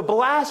of the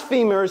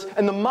blasphemers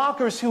and the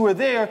mockers who were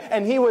there,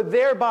 and he would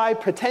thereby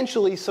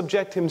potentially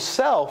subject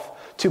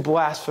himself to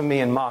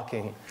blasphemy and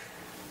mocking.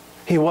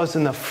 He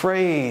wasn't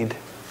afraid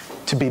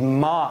to be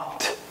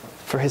mocked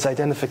for his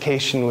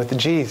identification with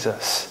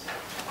Jesus.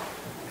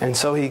 And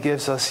so he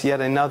gives us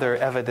yet another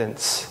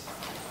evidence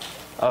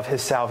of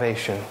his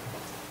salvation.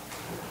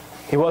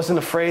 He wasn't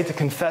afraid to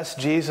confess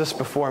Jesus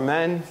before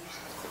men,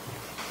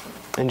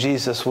 and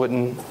Jesus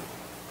wouldn't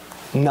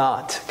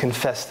not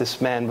confess this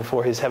man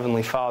before his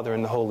heavenly Father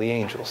and the holy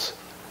angels.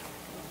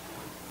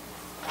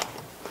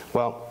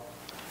 Well,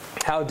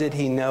 how did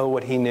he know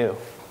what he knew?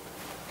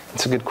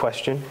 It's a good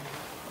question.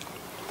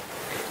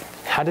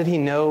 How did he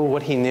know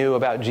what he knew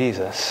about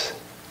Jesus?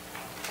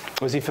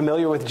 Was he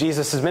familiar with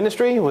Jesus'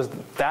 ministry? Was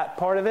that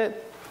part of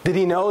it? Did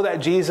he know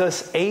that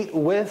Jesus ate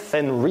with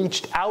and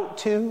reached out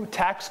to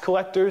tax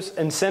collectors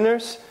and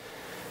sinners?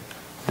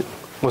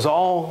 Was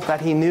all that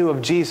he knew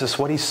of Jesus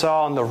what he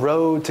saw on the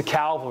road to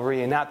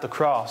Calvary and at the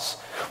cross?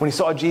 When he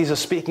saw Jesus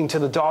speaking to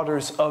the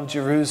daughters of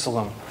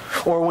Jerusalem?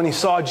 Or when he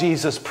saw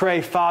Jesus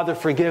pray, "Father,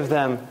 forgive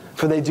them,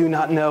 for they do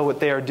not know what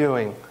they are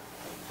doing"?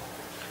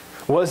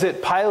 Was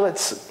it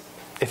Pilate's,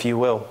 if you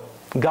will,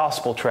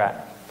 gospel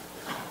tract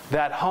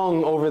that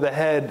hung over the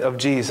head of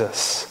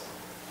Jesus?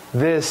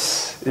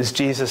 "This is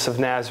Jesus of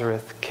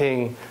Nazareth,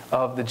 King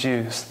of the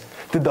Jews"?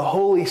 Did the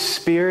Holy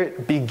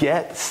Spirit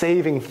beget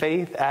saving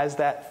faith as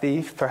that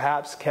thief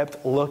perhaps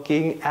kept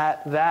looking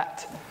at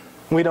that?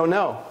 We don't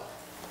know.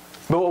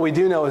 But what we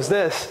do know is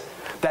this,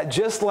 that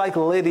just like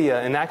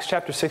Lydia in Acts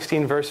chapter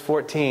 16, verse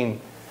 14,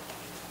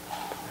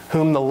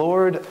 whom the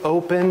Lord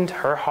opened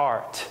her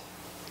heart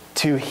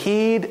to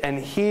heed and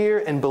hear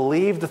and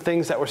believe the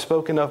things that were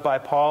spoken of by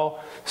Paul,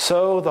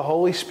 so the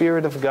Holy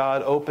Spirit of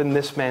God opened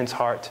this man's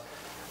heart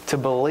to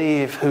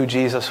believe who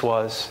Jesus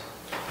was,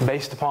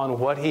 based upon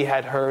what he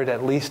had heard,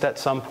 at least at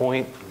some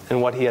point,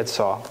 and what he had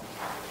saw.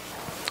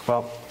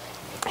 Well,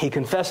 he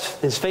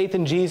confessed his faith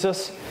in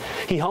Jesus.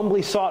 He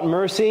humbly sought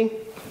mercy.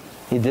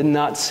 He did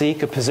not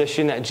seek a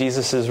position at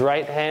Jesus'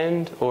 right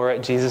hand or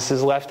at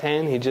Jesus' left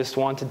hand. He just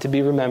wanted to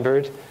be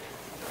remembered.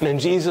 And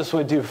Jesus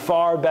would do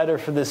far better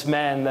for this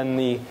man than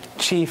the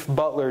chief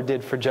butler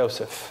did for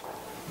Joseph.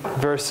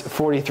 Verse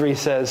 43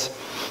 says,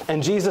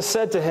 "And Jesus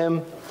said to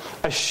him,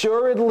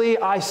 'Assuredly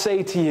I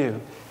say to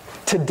you,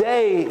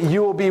 today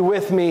you will be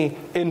with me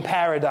in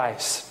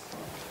paradise.'"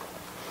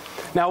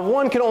 Now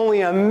one can only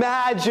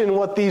imagine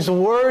what these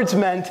words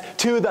meant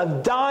to the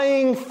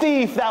dying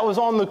thief that was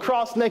on the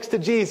cross next to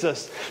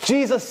Jesus.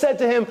 Jesus said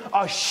to him,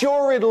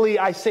 "Assuredly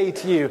I say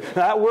to you."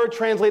 Now that word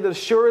translated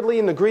assuredly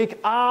in the Greek,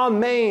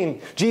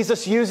 amen.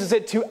 Jesus uses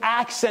it to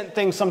accent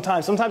things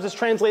sometimes. Sometimes it's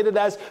translated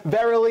as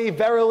verily,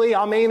 verily,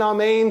 amen,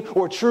 amen,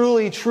 or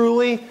truly,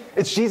 truly.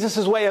 It's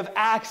Jesus' way of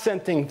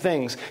accenting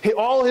things.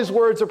 All his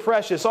words are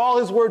precious. All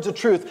his words are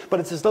truth.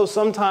 But it's as though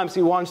sometimes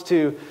he wants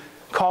to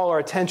call our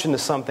attention to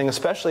something,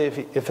 especially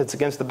if it's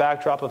against the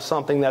backdrop of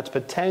something that's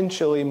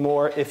potentially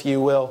more, if you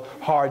will,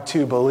 hard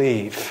to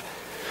believe.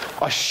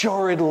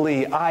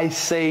 "Assuredly, I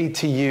say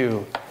to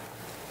you,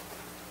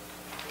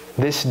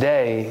 this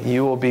day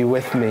you will be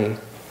with me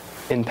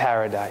in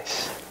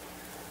paradise."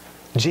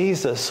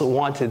 Jesus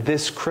wanted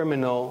this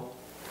criminal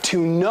to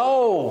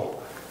know,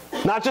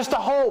 not just to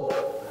hope.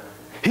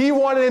 He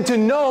wanted him to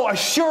know,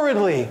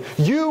 assuredly,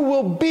 you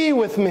will be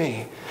with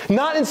me.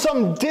 Not in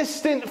some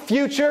distant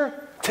future.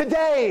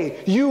 Today,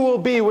 you will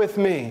be with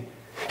me.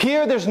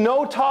 Here, there's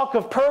no talk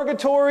of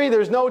purgatory.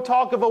 There's no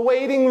talk of a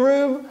waiting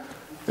room.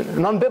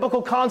 An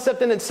unbiblical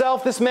concept in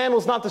itself. This man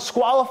was not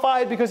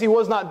disqualified because he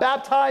was not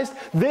baptized.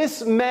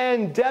 This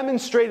man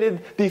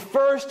demonstrated the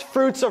first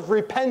fruits of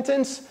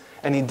repentance,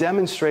 and he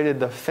demonstrated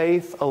the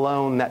faith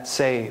alone that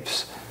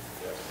saves.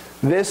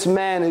 This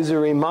man is a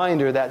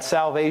reminder that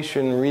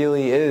salvation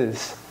really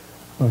is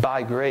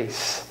by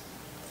grace,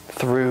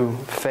 through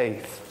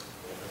faith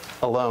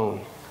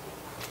alone.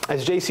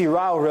 As J.C.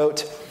 Ryle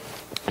wrote,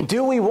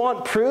 "Do we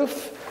want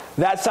proof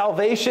that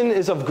salvation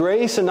is of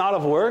grace and not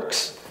of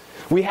works?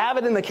 We have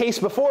it in the case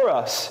before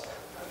us.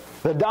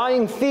 The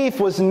dying thief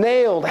was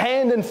nailed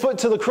hand and foot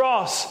to the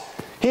cross.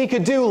 He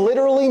could do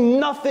literally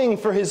nothing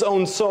for his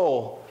own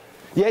soul.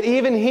 Yet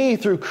even he,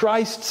 through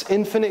Christ's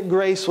infinite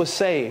grace, was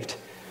saved.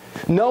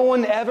 No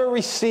one ever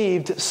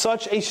received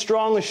such a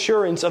strong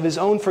assurance of his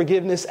own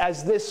forgiveness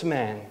as this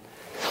man."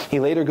 He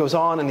later goes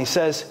on and he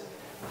says,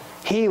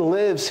 "He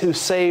lives who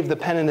saved the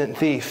penitent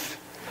thief.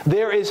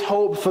 There is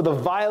hope for the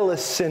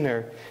vilest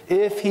sinner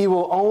if he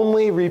will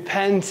only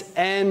repent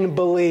and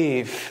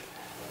believe."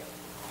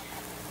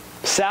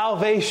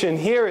 Salvation,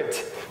 hear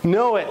it,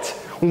 know it.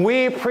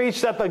 We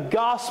preach that the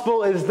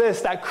gospel is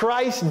this, that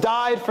Christ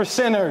died for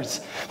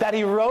sinners, that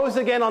he rose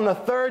again on the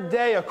third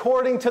day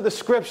according to the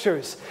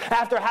scriptures.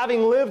 After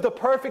having lived a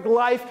perfect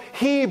life,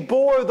 he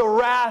bore the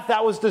wrath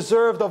that was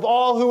deserved of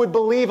all who would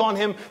believe on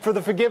him for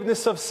the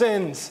forgiveness of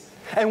sins.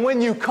 And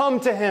when you come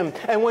to him,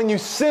 and when you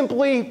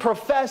simply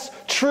profess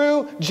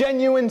true,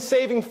 genuine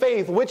saving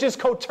faith, which is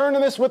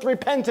coterminous with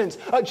repentance,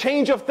 a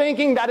change of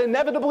thinking that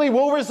inevitably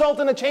will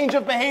result in a change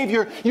of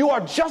behavior, you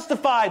are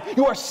justified,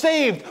 you are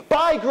saved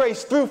by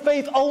grace through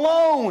faith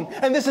alone.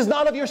 And this is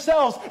not of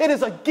yourselves, it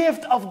is a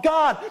gift of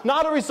God,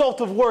 not a result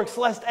of works,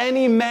 lest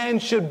any man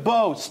should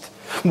boast.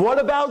 What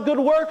about good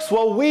works?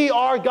 Well, we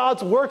are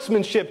God's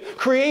workmanship,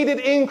 created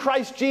in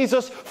Christ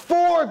Jesus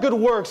for good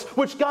works,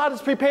 which God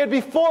has prepared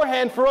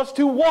beforehand for us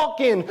to walk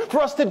in,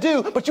 for us to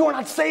do. But you are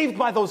not saved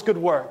by those good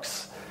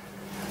works.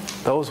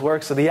 Those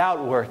works are the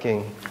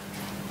outworking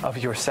of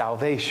your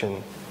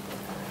salvation.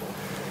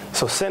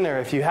 So sinner,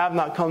 if you have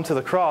not come to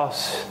the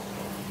cross,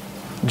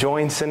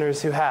 join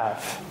sinners who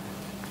have,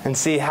 and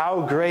see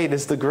how great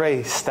is the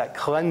grace that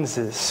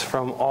cleanses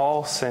from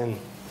all sin.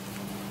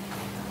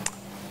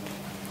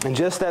 And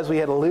just as we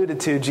had alluded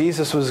to,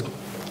 Jesus was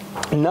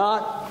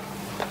not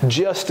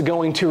just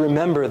going to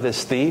remember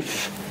this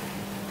thief.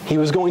 He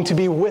was going to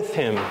be with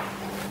him.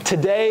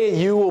 Today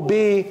you will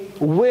be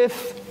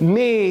with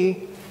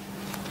me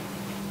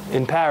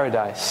in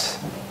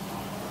paradise.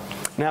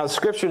 Now,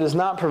 Scripture does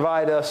not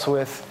provide us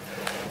with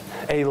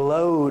a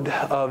load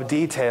of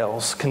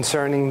details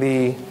concerning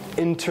the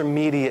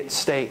intermediate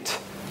state,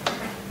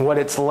 what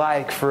it's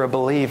like for a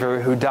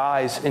believer who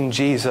dies in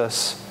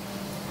Jesus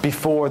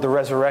before the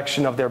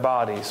resurrection of their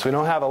bodies. We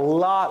don't have a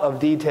lot of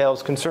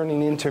details concerning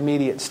the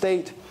intermediate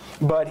state,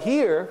 but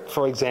here,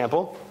 for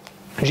example,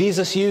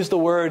 Jesus used the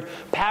word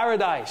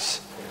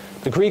paradise,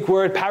 the Greek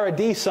word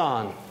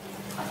paradison.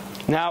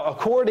 Now,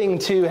 according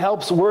to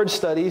Help's Word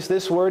Studies,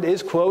 this word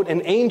is, quote,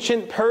 an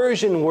ancient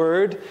Persian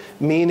word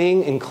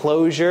meaning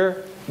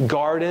enclosure,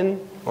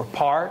 garden, or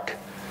park.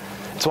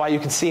 That's why you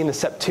can see in the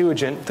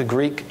Septuagint, the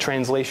Greek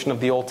translation of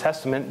the Old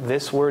Testament,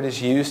 this word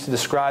is used to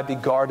describe the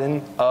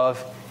Garden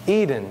of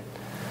Eden.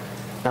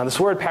 Now, this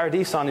word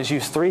paradison is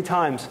used 3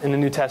 times in the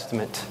New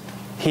Testament.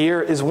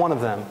 Here is one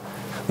of them.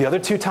 The other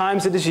 2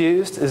 times it is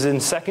used is in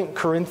 2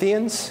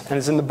 Corinthians and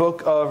is in the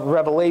book of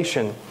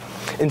Revelation.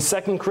 In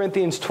 2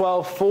 Corinthians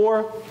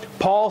 12:4,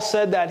 Paul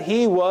said that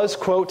he was,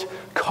 quote,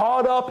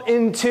 caught up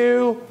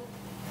into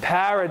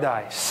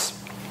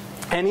paradise.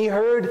 And he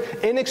heard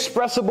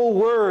inexpressible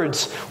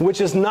words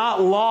which is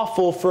not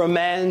lawful for a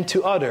man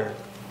to utter.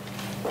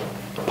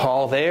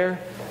 Paul there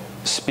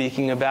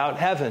speaking about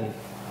heaven,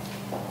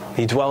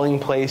 the dwelling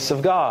place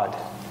of God.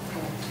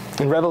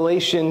 In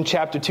Revelation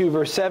chapter 2,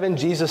 verse 7,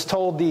 Jesus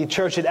told the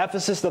church at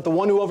Ephesus that the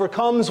one who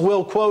overcomes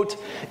will, quote,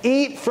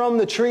 eat from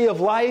the tree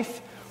of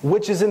life,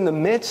 which is in the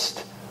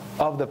midst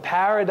of the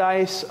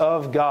paradise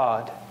of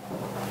God.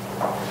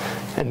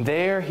 And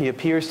there he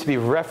appears to be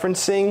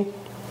referencing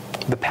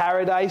the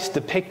paradise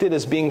depicted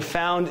as being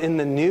found in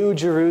the New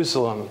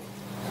Jerusalem.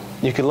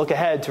 You could look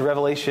ahead to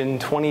Revelation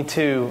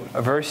 22,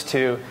 verse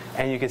 2,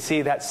 and you could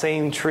see that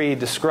same tree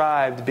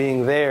described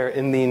being there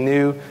in the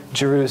New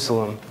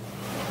Jerusalem.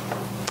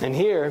 And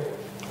here,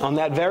 on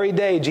that very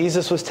day,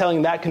 Jesus was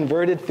telling that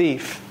converted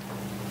thief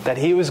that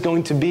he was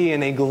going to be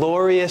in a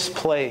glorious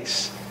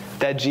place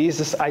that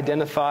Jesus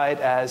identified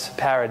as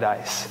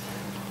paradise.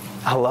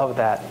 I love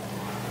that.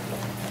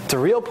 It's a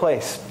real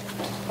place.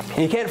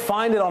 You can't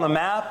find it on a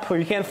map, or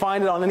you can't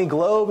find it on any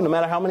globe, no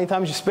matter how many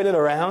times you spin it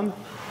around.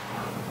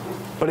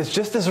 But it's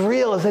just as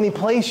real as any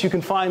place you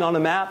can find on a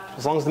map,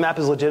 as long as the map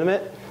is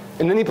legitimate.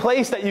 And any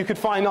place that you could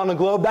find on a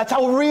globe, that's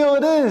how real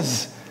it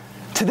is.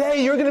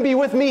 Today, you're going to be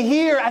with me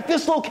here, at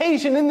this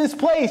location, in this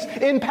place.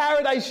 In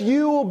paradise,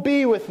 you will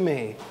be with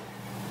me.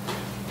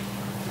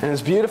 And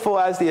as beautiful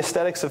as the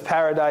aesthetics of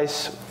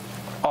paradise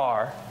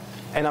are,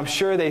 and I'm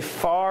sure they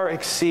far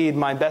exceed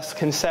my best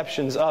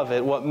conceptions of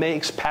it, what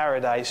makes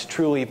paradise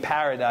truly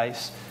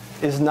paradise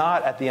is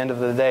not, at the end of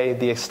the day,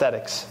 the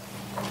aesthetics.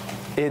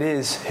 It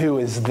is who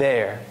is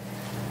there.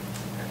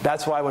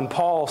 That's why when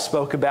Paul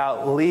spoke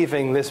about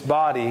leaving this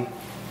body,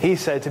 he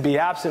said to be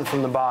absent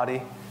from the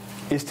body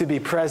is to be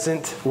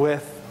present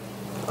with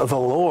the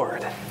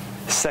Lord.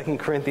 2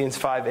 Corinthians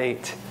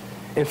 5:8.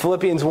 In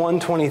Philippians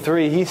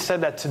 1:23, he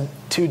said that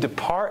to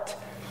depart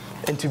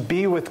and to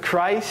be with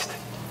Christ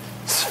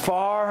is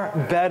far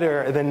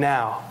better than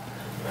now.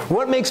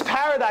 What makes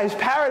paradise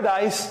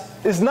paradise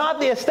is not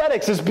the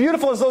aesthetics, as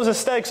beautiful as those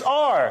aesthetics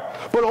are.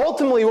 But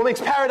ultimately, what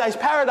makes paradise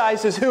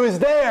paradise is who is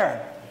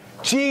there.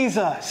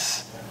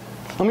 Jesus.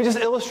 Let me just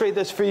illustrate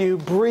this for you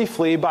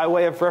briefly by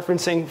way of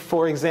referencing,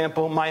 for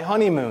example, my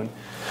honeymoon.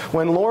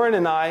 When Lauren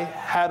and I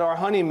had our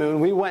honeymoon,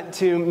 we went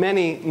to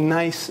many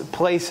nice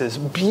places,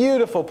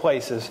 beautiful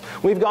places.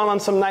 We've gone on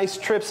some nice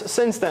trips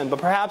since then, but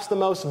perhaps the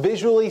most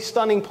visually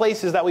stunning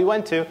places that we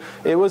went to,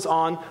 it was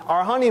on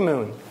our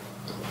honeymoon.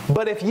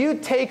 But if you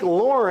take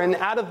Lauren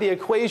out of the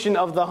equation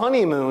of the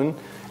honeymoon,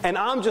 and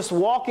I'm just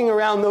walking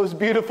around those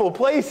beautiful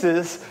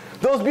places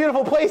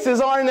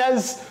aren't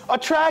as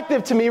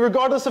attractive to me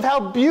regardless of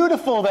how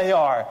beautiful they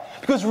are.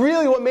 Because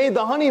really what made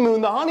the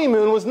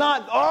honeymoon was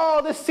not,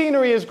 oh, this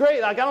scenery is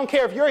great. Like, I don't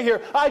care if you're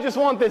here. I just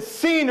want this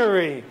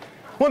scenery.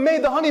 What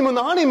made the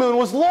honeymoon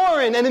was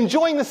Lauren and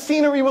enjoying the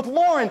scenery with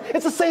Lauren.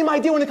 It's the same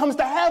idea when it comes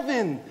to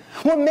heaven.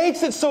 What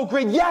makes it so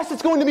great? Yes,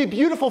 it's going to be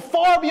beautiful,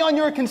 far beyond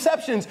your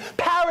conceptions.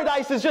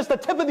 Paradise is just the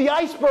tip of the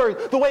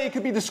iceberg, the way it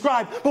could be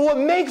described. But what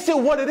makes it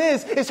what it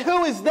is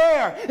who is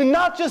there. And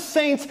not just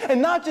saints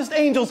and not just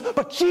angels,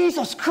 but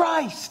Jesus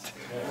Christ.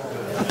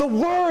 The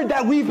Word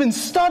that we've been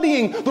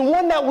studying, the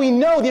one that we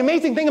know. The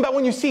amazing thing about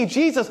when you see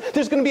Jesus,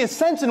 there's going to be a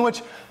sense in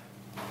which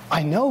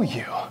I know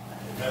you.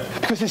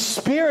 Because His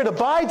Spirit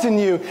abides in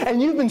you,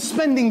 and you've been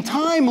spending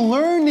time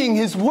learning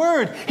His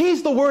Word.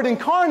 He's the Word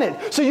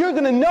incarnate, so you're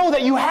going to know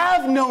that you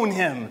have known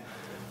Him.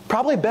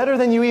 Probably better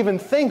than you even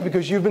think,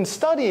 because you've been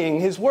studying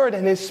His Word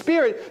and His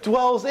Spirit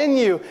dwells in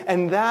you.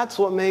 And that's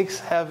what makes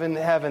heaven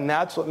heaven.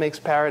 That's what makes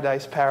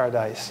paradise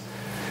paradise.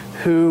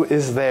 Who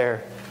is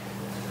there?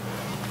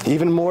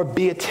 Even more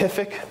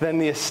beatific than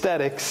the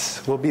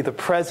aesthetics will be the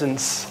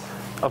presence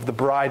of the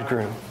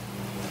bridegroom,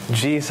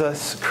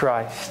 Jesus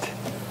Christ.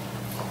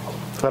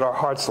 Let our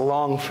hearts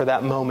long for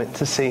that moment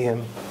to see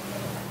Him,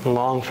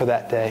 long for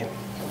that day.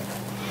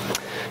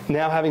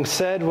 Now, having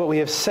said what we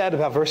have said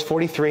about verse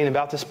 43 and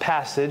about this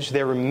passage,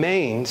 there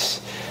remains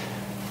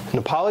an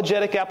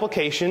apologetic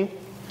application,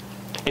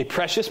 a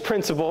precious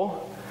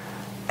principle,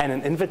 and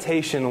an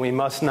invitation we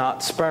must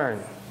not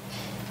spurn.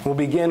 We'll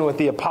begin with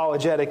the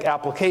apologetic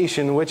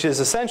application, which is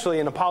essentially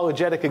an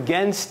apologetic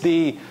against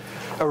the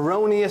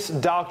erroneous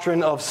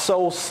doctrine of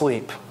soul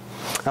sleep.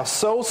 Now,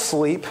 soul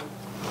sleep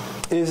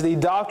is the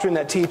doctrine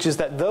that teaches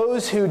that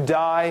those who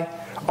die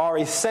are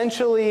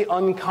essentially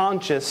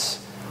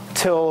unconscious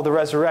till the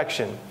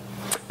resurrection.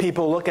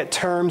 People look at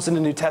terms in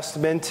the New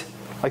Testament,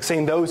 like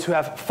saying those who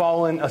have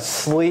fallen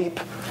asleep,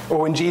 or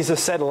when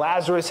Jesus said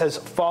Lazarus has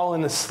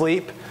fallen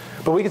asleep.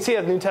 But we can see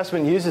that the New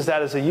Testament uses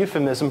that as a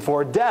euphemism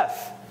for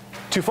death.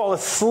 To fall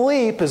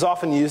asleep is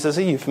often used as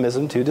a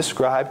euphemism to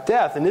describe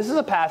death. And this is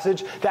a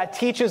passage that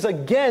teaches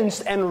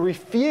against and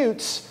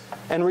refutes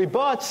and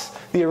rebuts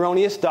the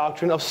erroneous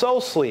doctrine of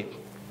soul sleep.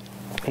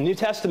 The New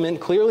Testament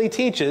clearly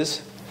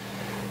teaches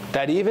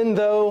that even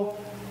though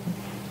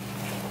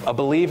a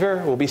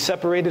believer will be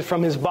separated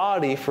from his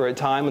body for a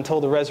time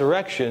until the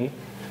resurrection,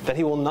 that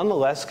he will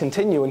nonetheless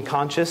continue in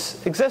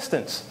conscious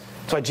existence.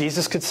 That's why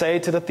Jesus could say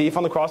to the thief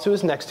on the cross who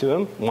was next to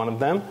him, one of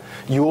them,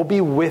 "You will be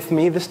with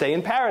me this day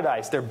in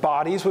paradise." Their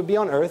bodies would be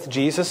on earth,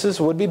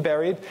 Jesus's would be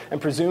buried, and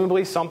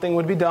presumably something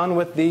would be done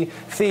with the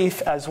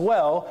thief as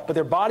well, but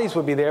their bodies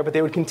would be there, but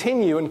they would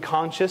continue in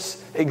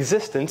conscious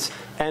existence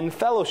and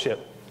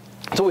fellowship.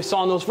 So we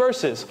saw in those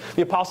verses,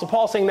 the Apostle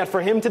Paul saying that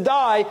for him to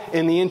die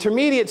in the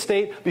intermediate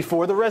state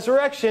before the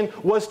resurrection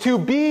was to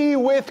be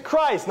with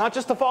Christ, not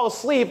just to fall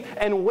asleep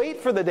and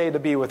wait for the day to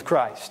be with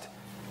Christ.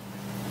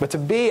 But to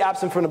be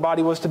absent from the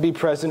body was to be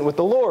present with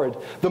the Lord.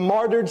 The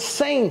martyred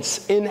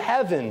saints in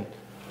heaven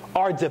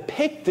are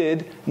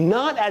depicted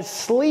not as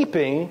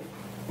sleeping,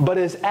 but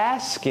as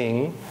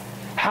asking,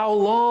 "How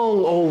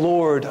long, O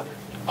Lord,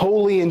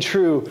 holy and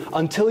true,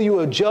 until you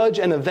will judge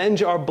and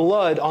avenge our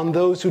blood on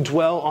those who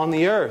dwell on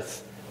the earth?"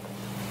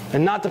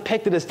 And not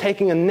depicted as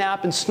taking a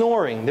nap and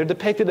snoring. They're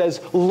depicted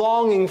as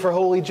longing for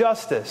holy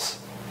justice.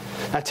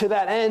 Now, to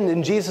that end,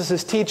 in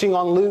Jesus' teaching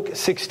on Luke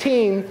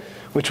 16,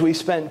 which we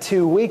spent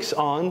 2 weeks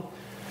on,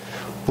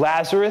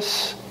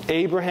 Lazarus,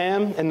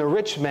 Abraham, and the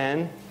rich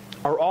man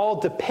are all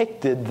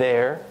depicted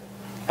there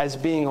as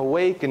being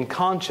awake and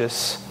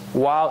conscious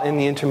while in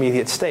the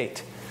intermediate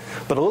state.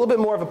 But a little bit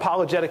more of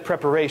apologetic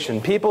preparation.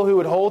 People who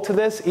would hold to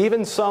this,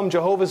 even some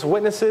Jehovah's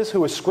Witnesses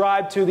who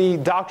ascribe to the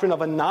doctrine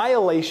of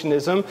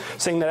annihilationism,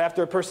 saying that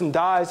after a person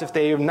dies, if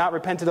they have not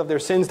repented of their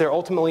sins, they're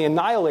ultimately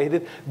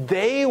annihilated,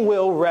 they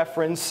will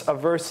reference a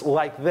verse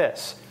like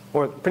this,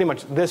 or pretty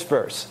much this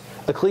verse.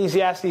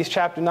 Ecclesiastes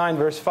chapter 9,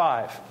 verse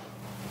 5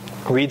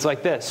 reads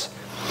like this: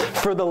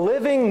 "For the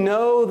living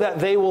know that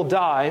they will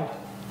die,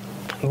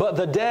 but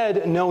the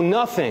dead know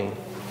nothing,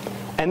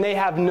 and they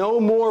have no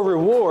more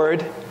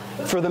reward,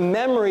 for the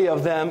memory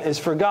of them is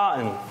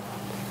forgotten."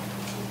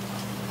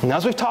 And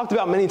as we've talked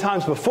about many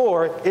times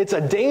before, it's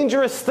a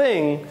dangerous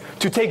thing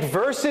to take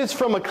verses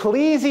from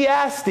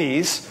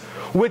Ecclesiastes,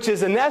 which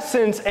is in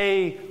essence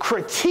a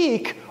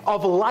critique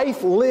of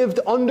life lived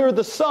under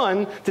the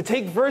sun, to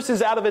take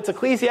verses out of its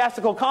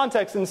ecclesiastical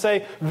context and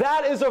say,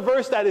 that is a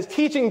verse that is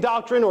teaching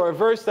doctrine, or a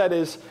verse that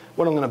is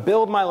what I'm going to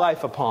build my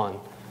life upon.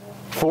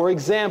 For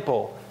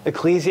example,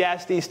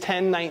 Ecclesiastes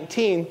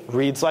 10:19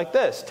 reads like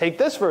this. Take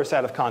this verse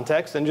out of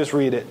context and just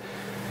read it.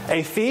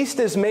 "A feast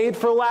is made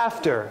for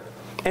laughter,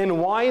 and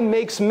wine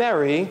makes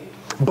merry,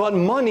 but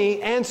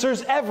money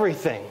answers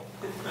everything."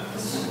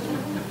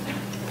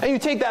 And you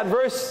take that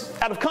verse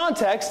out of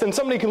context, and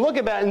somebody can look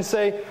at that and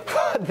say,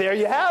 there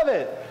you have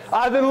it.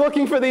 I've been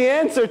looking for the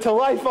answer to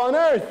life on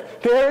earth.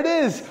 There it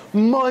is.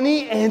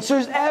 Money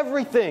answers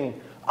everything.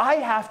 I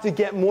have to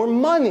get more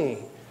money,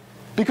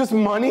 because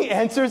money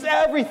answers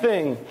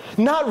everything.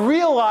 Not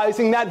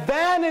realizing that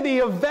vanity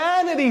of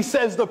vanity,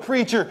 says the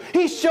preacher.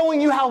 He's showing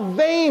you how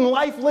vain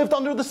life lived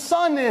under the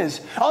sun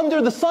is.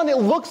 Under the sun, it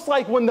looks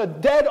like when the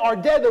dead are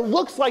dead, it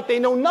looks like they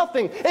know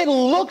nothing. It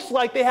looks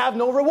like they have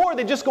no reward.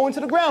 They just go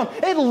into the ground.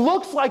 It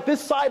looks like this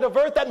side of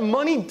earth that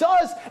money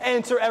does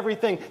answer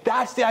everything.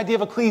 That's the idea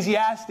of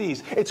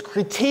Ecclesiastes. It's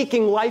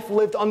critiquing life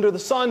lived under the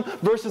sun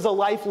versus a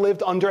life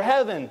lived under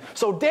heaven.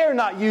 So dare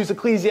not use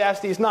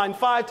Ecclesiastes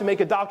 9:5 to make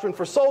a doctrine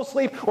for soul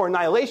sleep or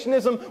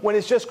annihilationism, when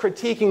it's just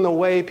critiquing the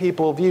way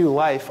people view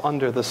life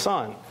under the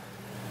sun.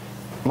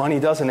 Money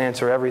doesn't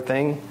answer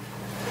everything,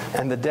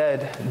 and the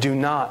dead do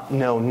not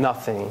know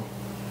nothing,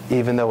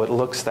 even though it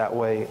looks that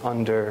way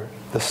under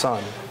the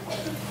sun.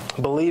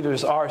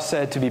 Believers are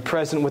said to be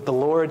present with the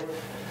Lord,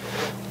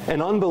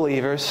 and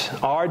unbelievers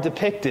are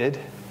depicted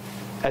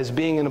as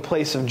being in a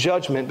place of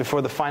judgment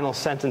before the final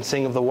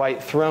sentencing of the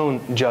white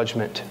throne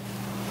judgment.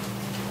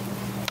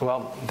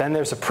 Well, then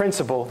there's a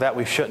principle that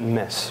we shouldn't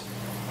miss.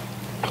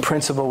 A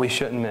principle we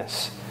shouldn't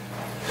miss.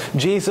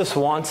 Jesus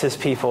wants his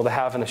people to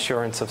have an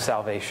assurance of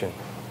salvation.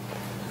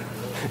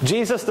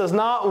 Jesus does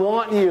not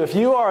want you, if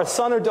you are a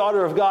son or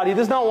daughter of God, he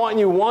does not want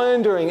you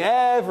wondering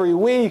every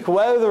week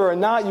whether or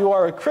not you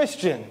are a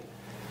Christian.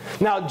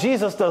 Now,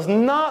 Jesus does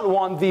not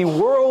want the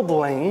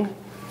worldling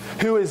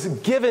who is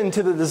given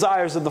to the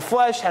desires of the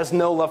flesh, has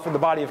no love for the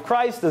body of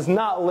Christ, does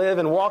not live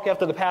and walk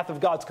after the path of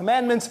God's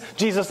commandments.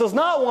 Jesus does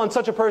not want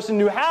such a person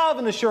to have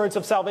an assurance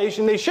of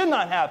salvation. They should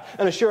not have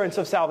an assurance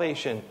of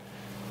salvation.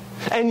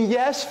 And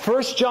yes,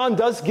 1 John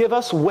does give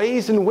us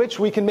ways in which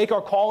we can make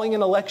our calling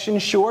and election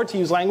sure, to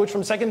use language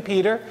from 2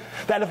 Peter,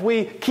 that if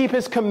we keep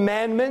his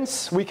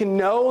commandments, we can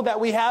know that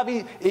we have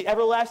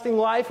everlasting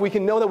life. We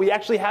can know that we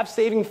actually have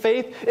saving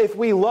faith. If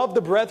we love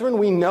the brethren,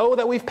 we know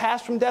that we've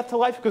passed from death to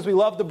life because we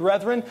love the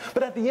brethren.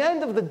 But at the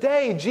end of the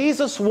day,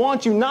 Jesus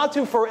wants you not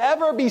to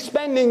forever be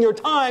spending your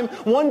time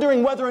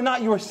wondering whether or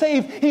not you are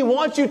saved. He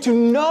wants you to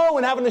know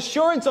and have an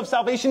assurance of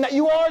salvation that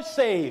you are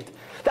saved.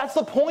 That's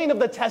the point of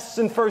the tests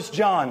in 1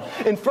 John.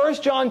 In 1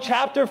 John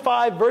chapter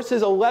 5,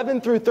 verses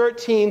 11 through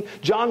 13,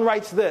 John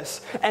writes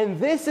this, "And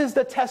this is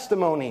the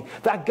testimony,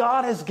 that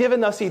God has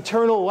given us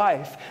eternal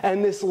life,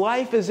 and this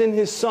life is in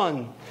his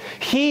Son.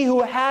 He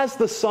who has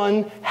the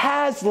Son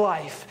has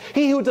life.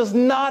 He who does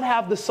not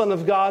have the Son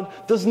of God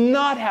does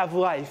not have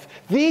life.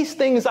 These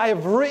things I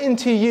have written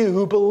to you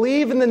who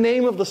believe in the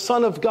name of the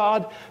Son of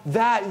God,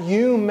 that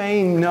you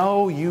may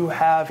know you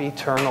have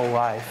eternal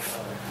life."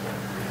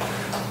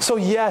 So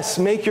yes,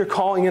 make your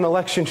calling and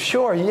election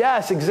sure.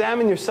 Yes,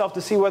 examine yourself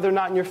to see whether or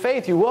not in your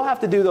faith. You will have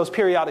to do those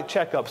periodic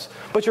checkups.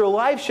 But your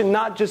life should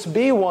not just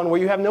be one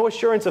where you have no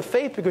assurance of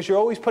faith because you're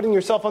always putting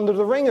yourself under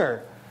the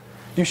ringer.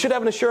 You should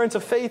have an assurance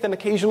of faith and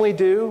occasionally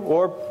do,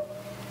 or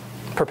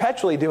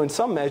perpetually do in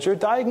some measure,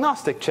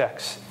 diagnostic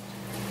checks.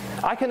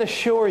 I can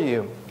assure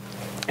you,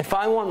 if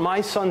I want my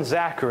son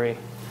Zachary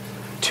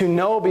to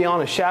know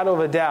beyond a shadow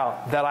of a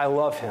doubt that I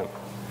love him,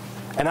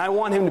 and I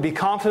want him to be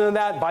confident of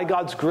that, by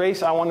God's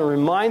grace, I want to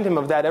remind him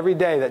of that every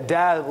day, that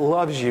Dad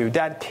loves you,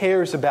 Dad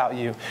cares about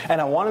you. And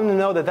I want him to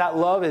know that that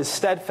love is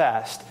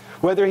steadfast.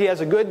 Whether he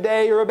has a good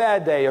day or a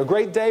bad day, a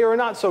great day or a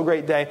not so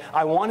great day,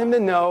 I want him to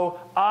know,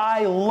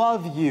 I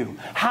love you.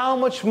 How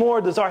much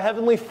more does our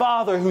Heavenly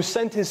Father, who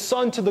sent his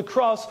Son to the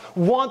cross,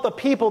 want the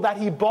people that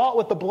he bought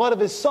with the blood of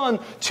his Son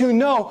to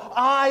know,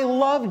 I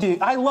loved you,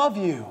 I love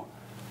you.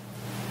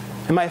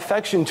 And my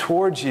affection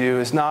towards you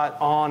is not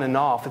on and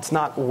off. It's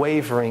not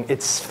wavering.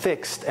 It's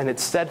fixed and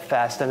it's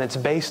steadfast and it's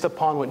based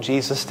upon what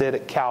Jesus did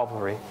at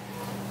Calvary.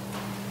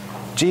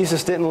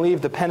 Jesus didn't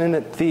leave the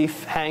penitent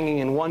thief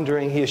hanging and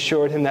wondering. He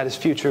assured him that his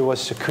future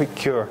was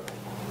secure.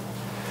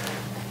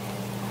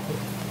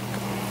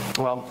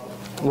 Well,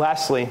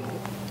 lastly,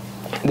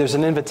 there's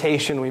an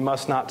invitation we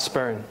must not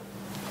spurn.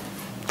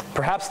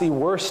 Perhaps the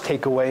worst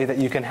takeaway that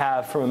you can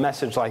have from a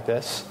message like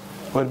this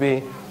would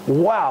be,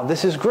 wow,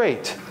 this is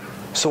great.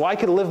 So I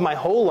could live my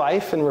whole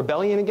life in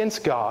rebellion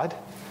against God,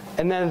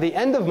 and then at the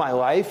end of my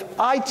life,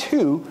 I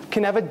too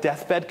can have a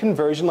deathbed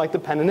conversion like the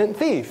penitent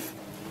thief.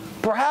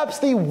 Perhaps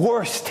the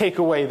worst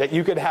takeaway that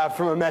you could have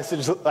from a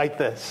message like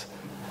this.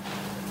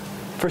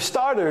 For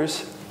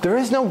starters, there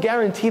is no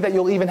guarantee that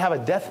you'll even have a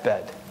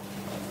deathbed.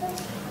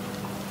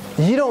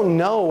 You don't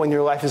know when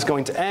your life is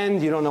going to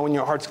end. You don't know when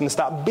your heart's going to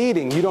stop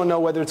beating. You don't know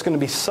whether it's going to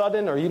be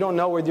sudden, or you don't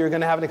know whether you're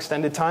going to have an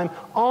extended time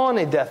on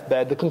a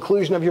deathbed. The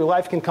conclusion of your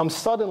life can come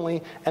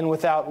suddenly and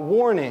without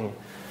warning.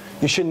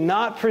 You should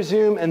not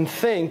presume and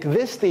think,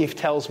 this thief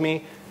tells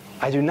me,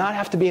 I do not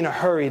have to be in a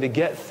hurry to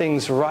get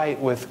things right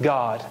with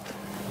God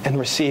and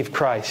receive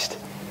Christ.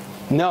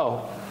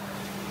 No.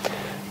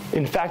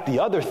 In fact, the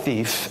other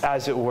thief,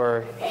 as it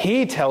were,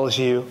 he tells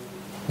you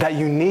that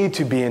you need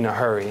to be in a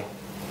hurry,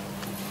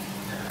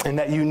 and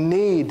that you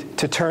need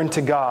to turn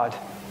to God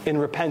in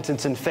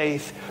repentance and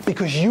faith,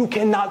 because you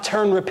cannot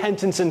turn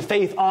repentance and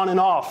faith on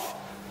and off.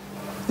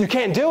 You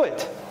can't do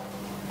it.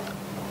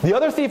 The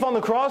other thief on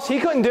the cross, he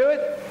couldn't do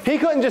it. He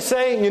couldn't just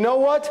say, you know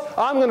what?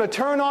 I'm going to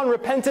turn on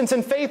repentance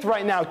and faith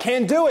right now.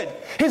 Can't do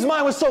it. His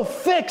mind was so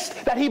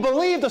fixed that he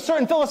believed a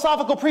certain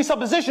philosophical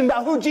presupposition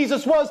about who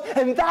Jesus was,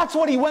 and that's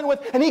what he went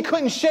with, and he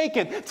couldn't shake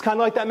it. It's kind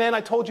of like that man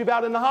I told you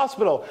about in the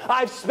hospital.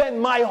 I've spent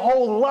my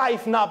whole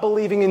life not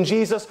believing in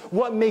Jesus.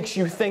 What makes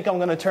you think I'm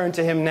going to turn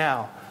to him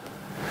now?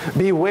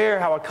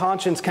 Beware how a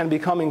conscience can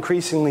become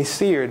increasingly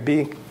seared.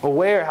 Be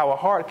aware how a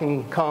heart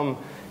can become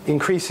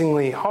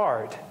increasingly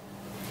hard.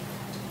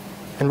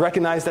 And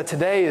recognize that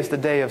today is the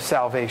day of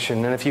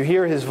salvation. And if you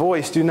hear his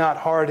voice, do not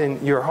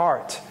harden your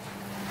heart.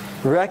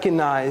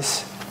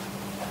 Recognize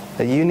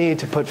that you need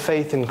to put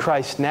faith in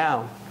Christ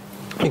now.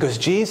 Because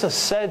Jesus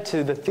said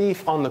to the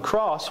thief on the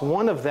cross,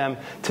 one of them,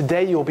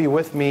 today you'll be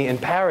with me in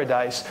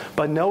paradise.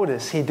 But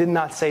notice, he did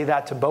not say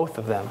that to both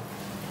of them.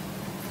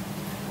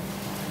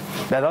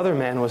 That other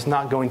man was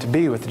not going to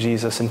be with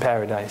Jesus in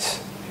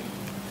paradise.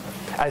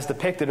 As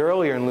depicted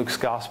earlier in Luke's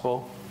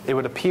gospel, it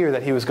would appear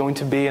that he was going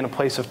to be in a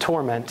place of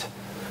torment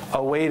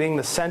awaiting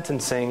the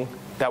sentencing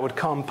that would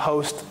come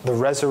post the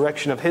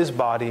resurrection of his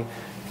body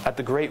at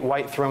the great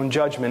white throne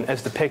judgment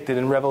as depicted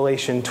in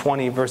Revelation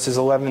 20, verses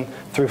 11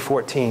 through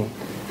 14.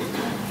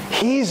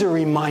 He's a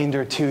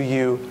reminder to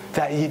you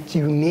that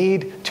you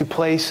need to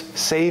place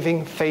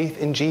saving faith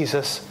in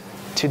Jesus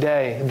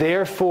today.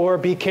 Therefore,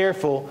 be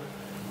careful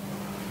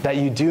that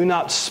you do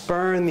not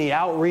spurn the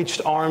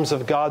outreached arms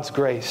of God's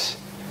grace.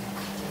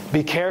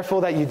 Be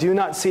careful that you do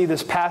not see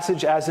this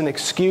passage as an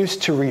excuse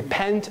to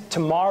repent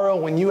tomorrow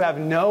when you have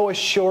no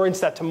assurance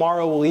that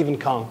tomorrow will even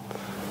come.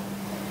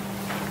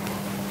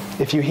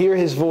 If you hear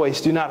his voice,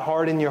 do not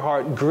harden your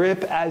heart.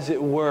 Grip, as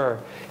it were,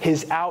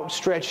 his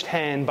outstretched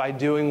hand by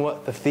doing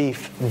what the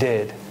thief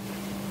did.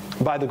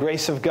 By the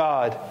grace of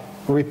God,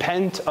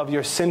 repent of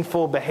your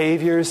sinful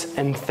behaviors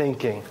and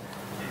thinking.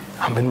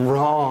 I've been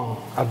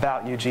wrong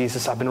about you,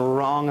 Jesus. I've been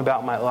wrong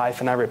about my life,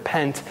 and I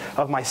repent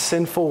of my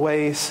sinful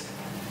ways,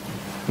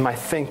 my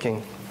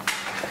thinking.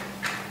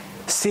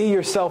 See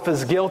yourself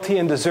as guilty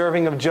and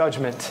deserving of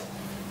judgment.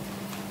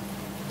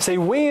 Say,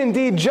 we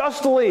indeed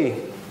justly,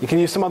 you can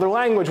use some other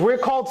language, we're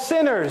called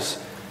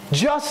sinners,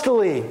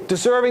 justly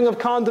deserving of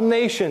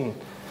condemnation.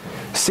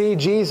 See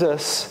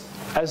Jesus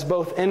as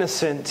both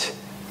innocent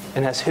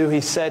and as who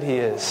he said he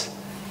is.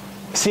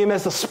 See him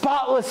as the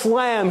spotless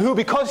Lamb who,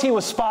 because he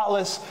was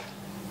spotless,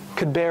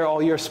 could bear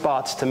all your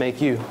spots to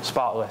make you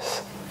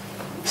spotless.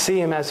 See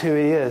him as who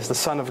he is, the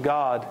Son of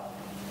God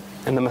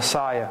and the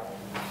Messiah.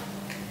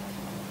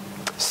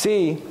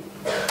 See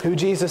who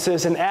Jesus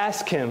is and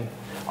ask him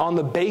on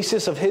the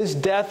basis of his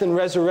death and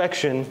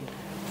resurrection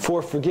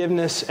for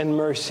forgiveness and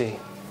mercy.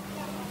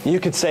 You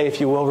could say,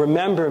 if you will,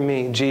 remember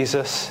me,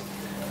 Jesus.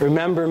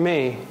 Remember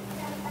me.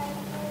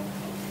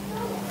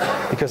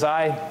 Because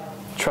I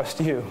trust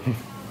you.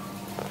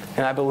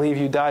 And I believe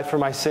you died for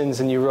my sins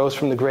and you rose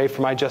from the grave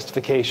for my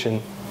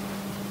justification.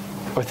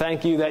 Or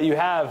thank you that you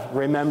have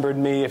remembered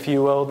me, if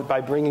you will,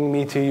 by bringing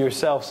me to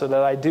yourself so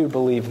that I do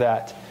believe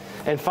that.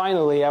 And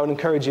finally, I would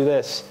encourage you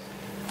this.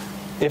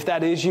 If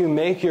that is you,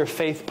 make your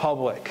faith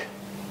public.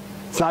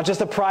 It's not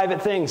just a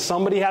private thing.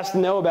 Somebody has to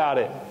know about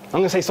it. I'm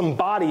going to say some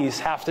bodies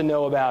have to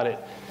know about it.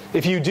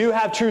 If you do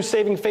have true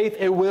saving faith,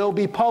 it will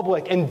be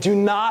public. And do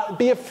not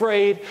be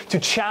afraid to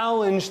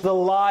challenge the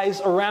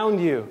lies around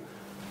you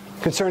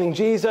concerning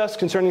Jesus,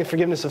 concerning the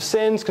forgiveness of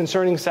sins,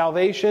 concerning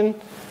salvation.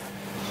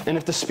 And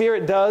if the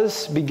Spirit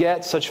does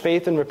beget such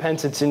faith and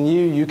repentance in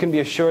you, you can be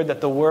assured that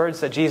the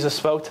words that Jesus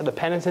spoke to the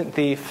penitent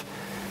thief,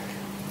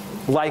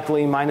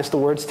 likely minus the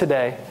words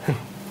today,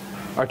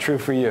 are true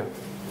for you.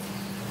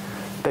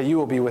 That you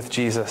will be with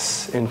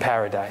Jesus in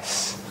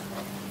paradise.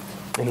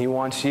 And he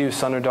wants you,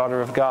 son or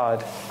daughter of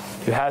God,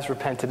 who has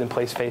repented and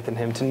placed faith in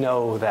him, to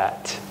know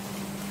that.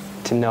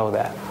 To know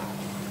that.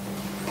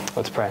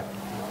 Let's pray.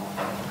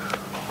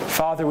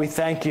 Father, we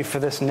thank you for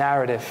this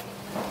narrative.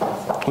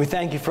 We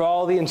thank you for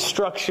all the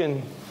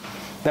instruction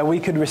that we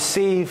could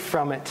receive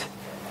from it.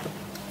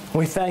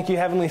 We thank you,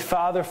 Heavenly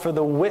Father, for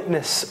the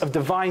witness of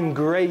divine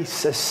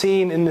grace as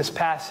seen in this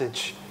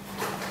passage.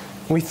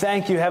 We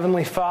thank you,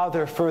 Heavenly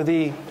Father, for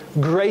the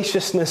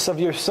graciousness of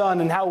your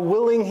Son and how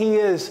willing he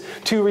is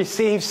to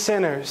receive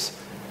sinners.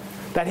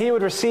 That he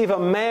would receive a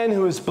man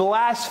who was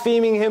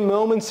blaspheming him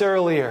moments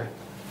earlier.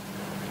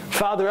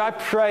 Father, I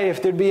pray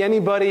if there'd be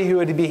anybody who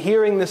would be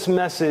hearing this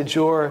message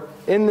or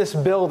in this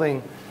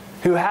building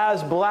who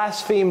has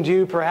blasphemed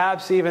you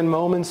perhaps even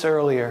moments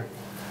earlier,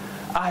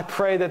 I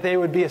pray that they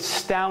would be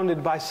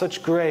astounded by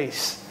such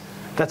grace,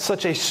 that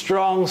such a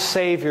strong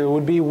Savior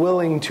would be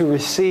willing to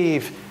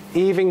receive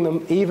even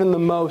the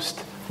most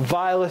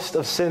vilest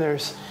of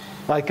sinners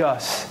like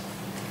us.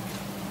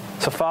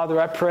 So, Father,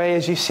 I pray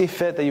as you see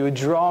fit that you would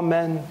draw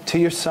men to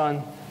your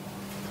Son.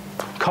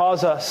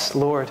 Cause us,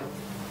 Lord,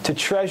 to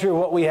treasure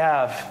what we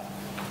have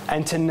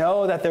and to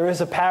know that there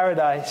is a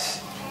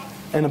paradise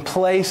and a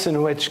place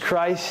in which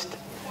Christ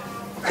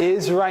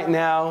is right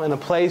now, and a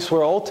place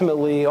where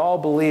ultimately all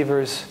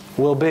believers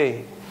will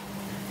be.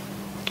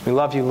 We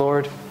love you,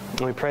 Lord,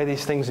 and we pray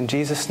these things in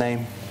Jesus'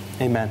 name.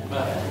 Amen.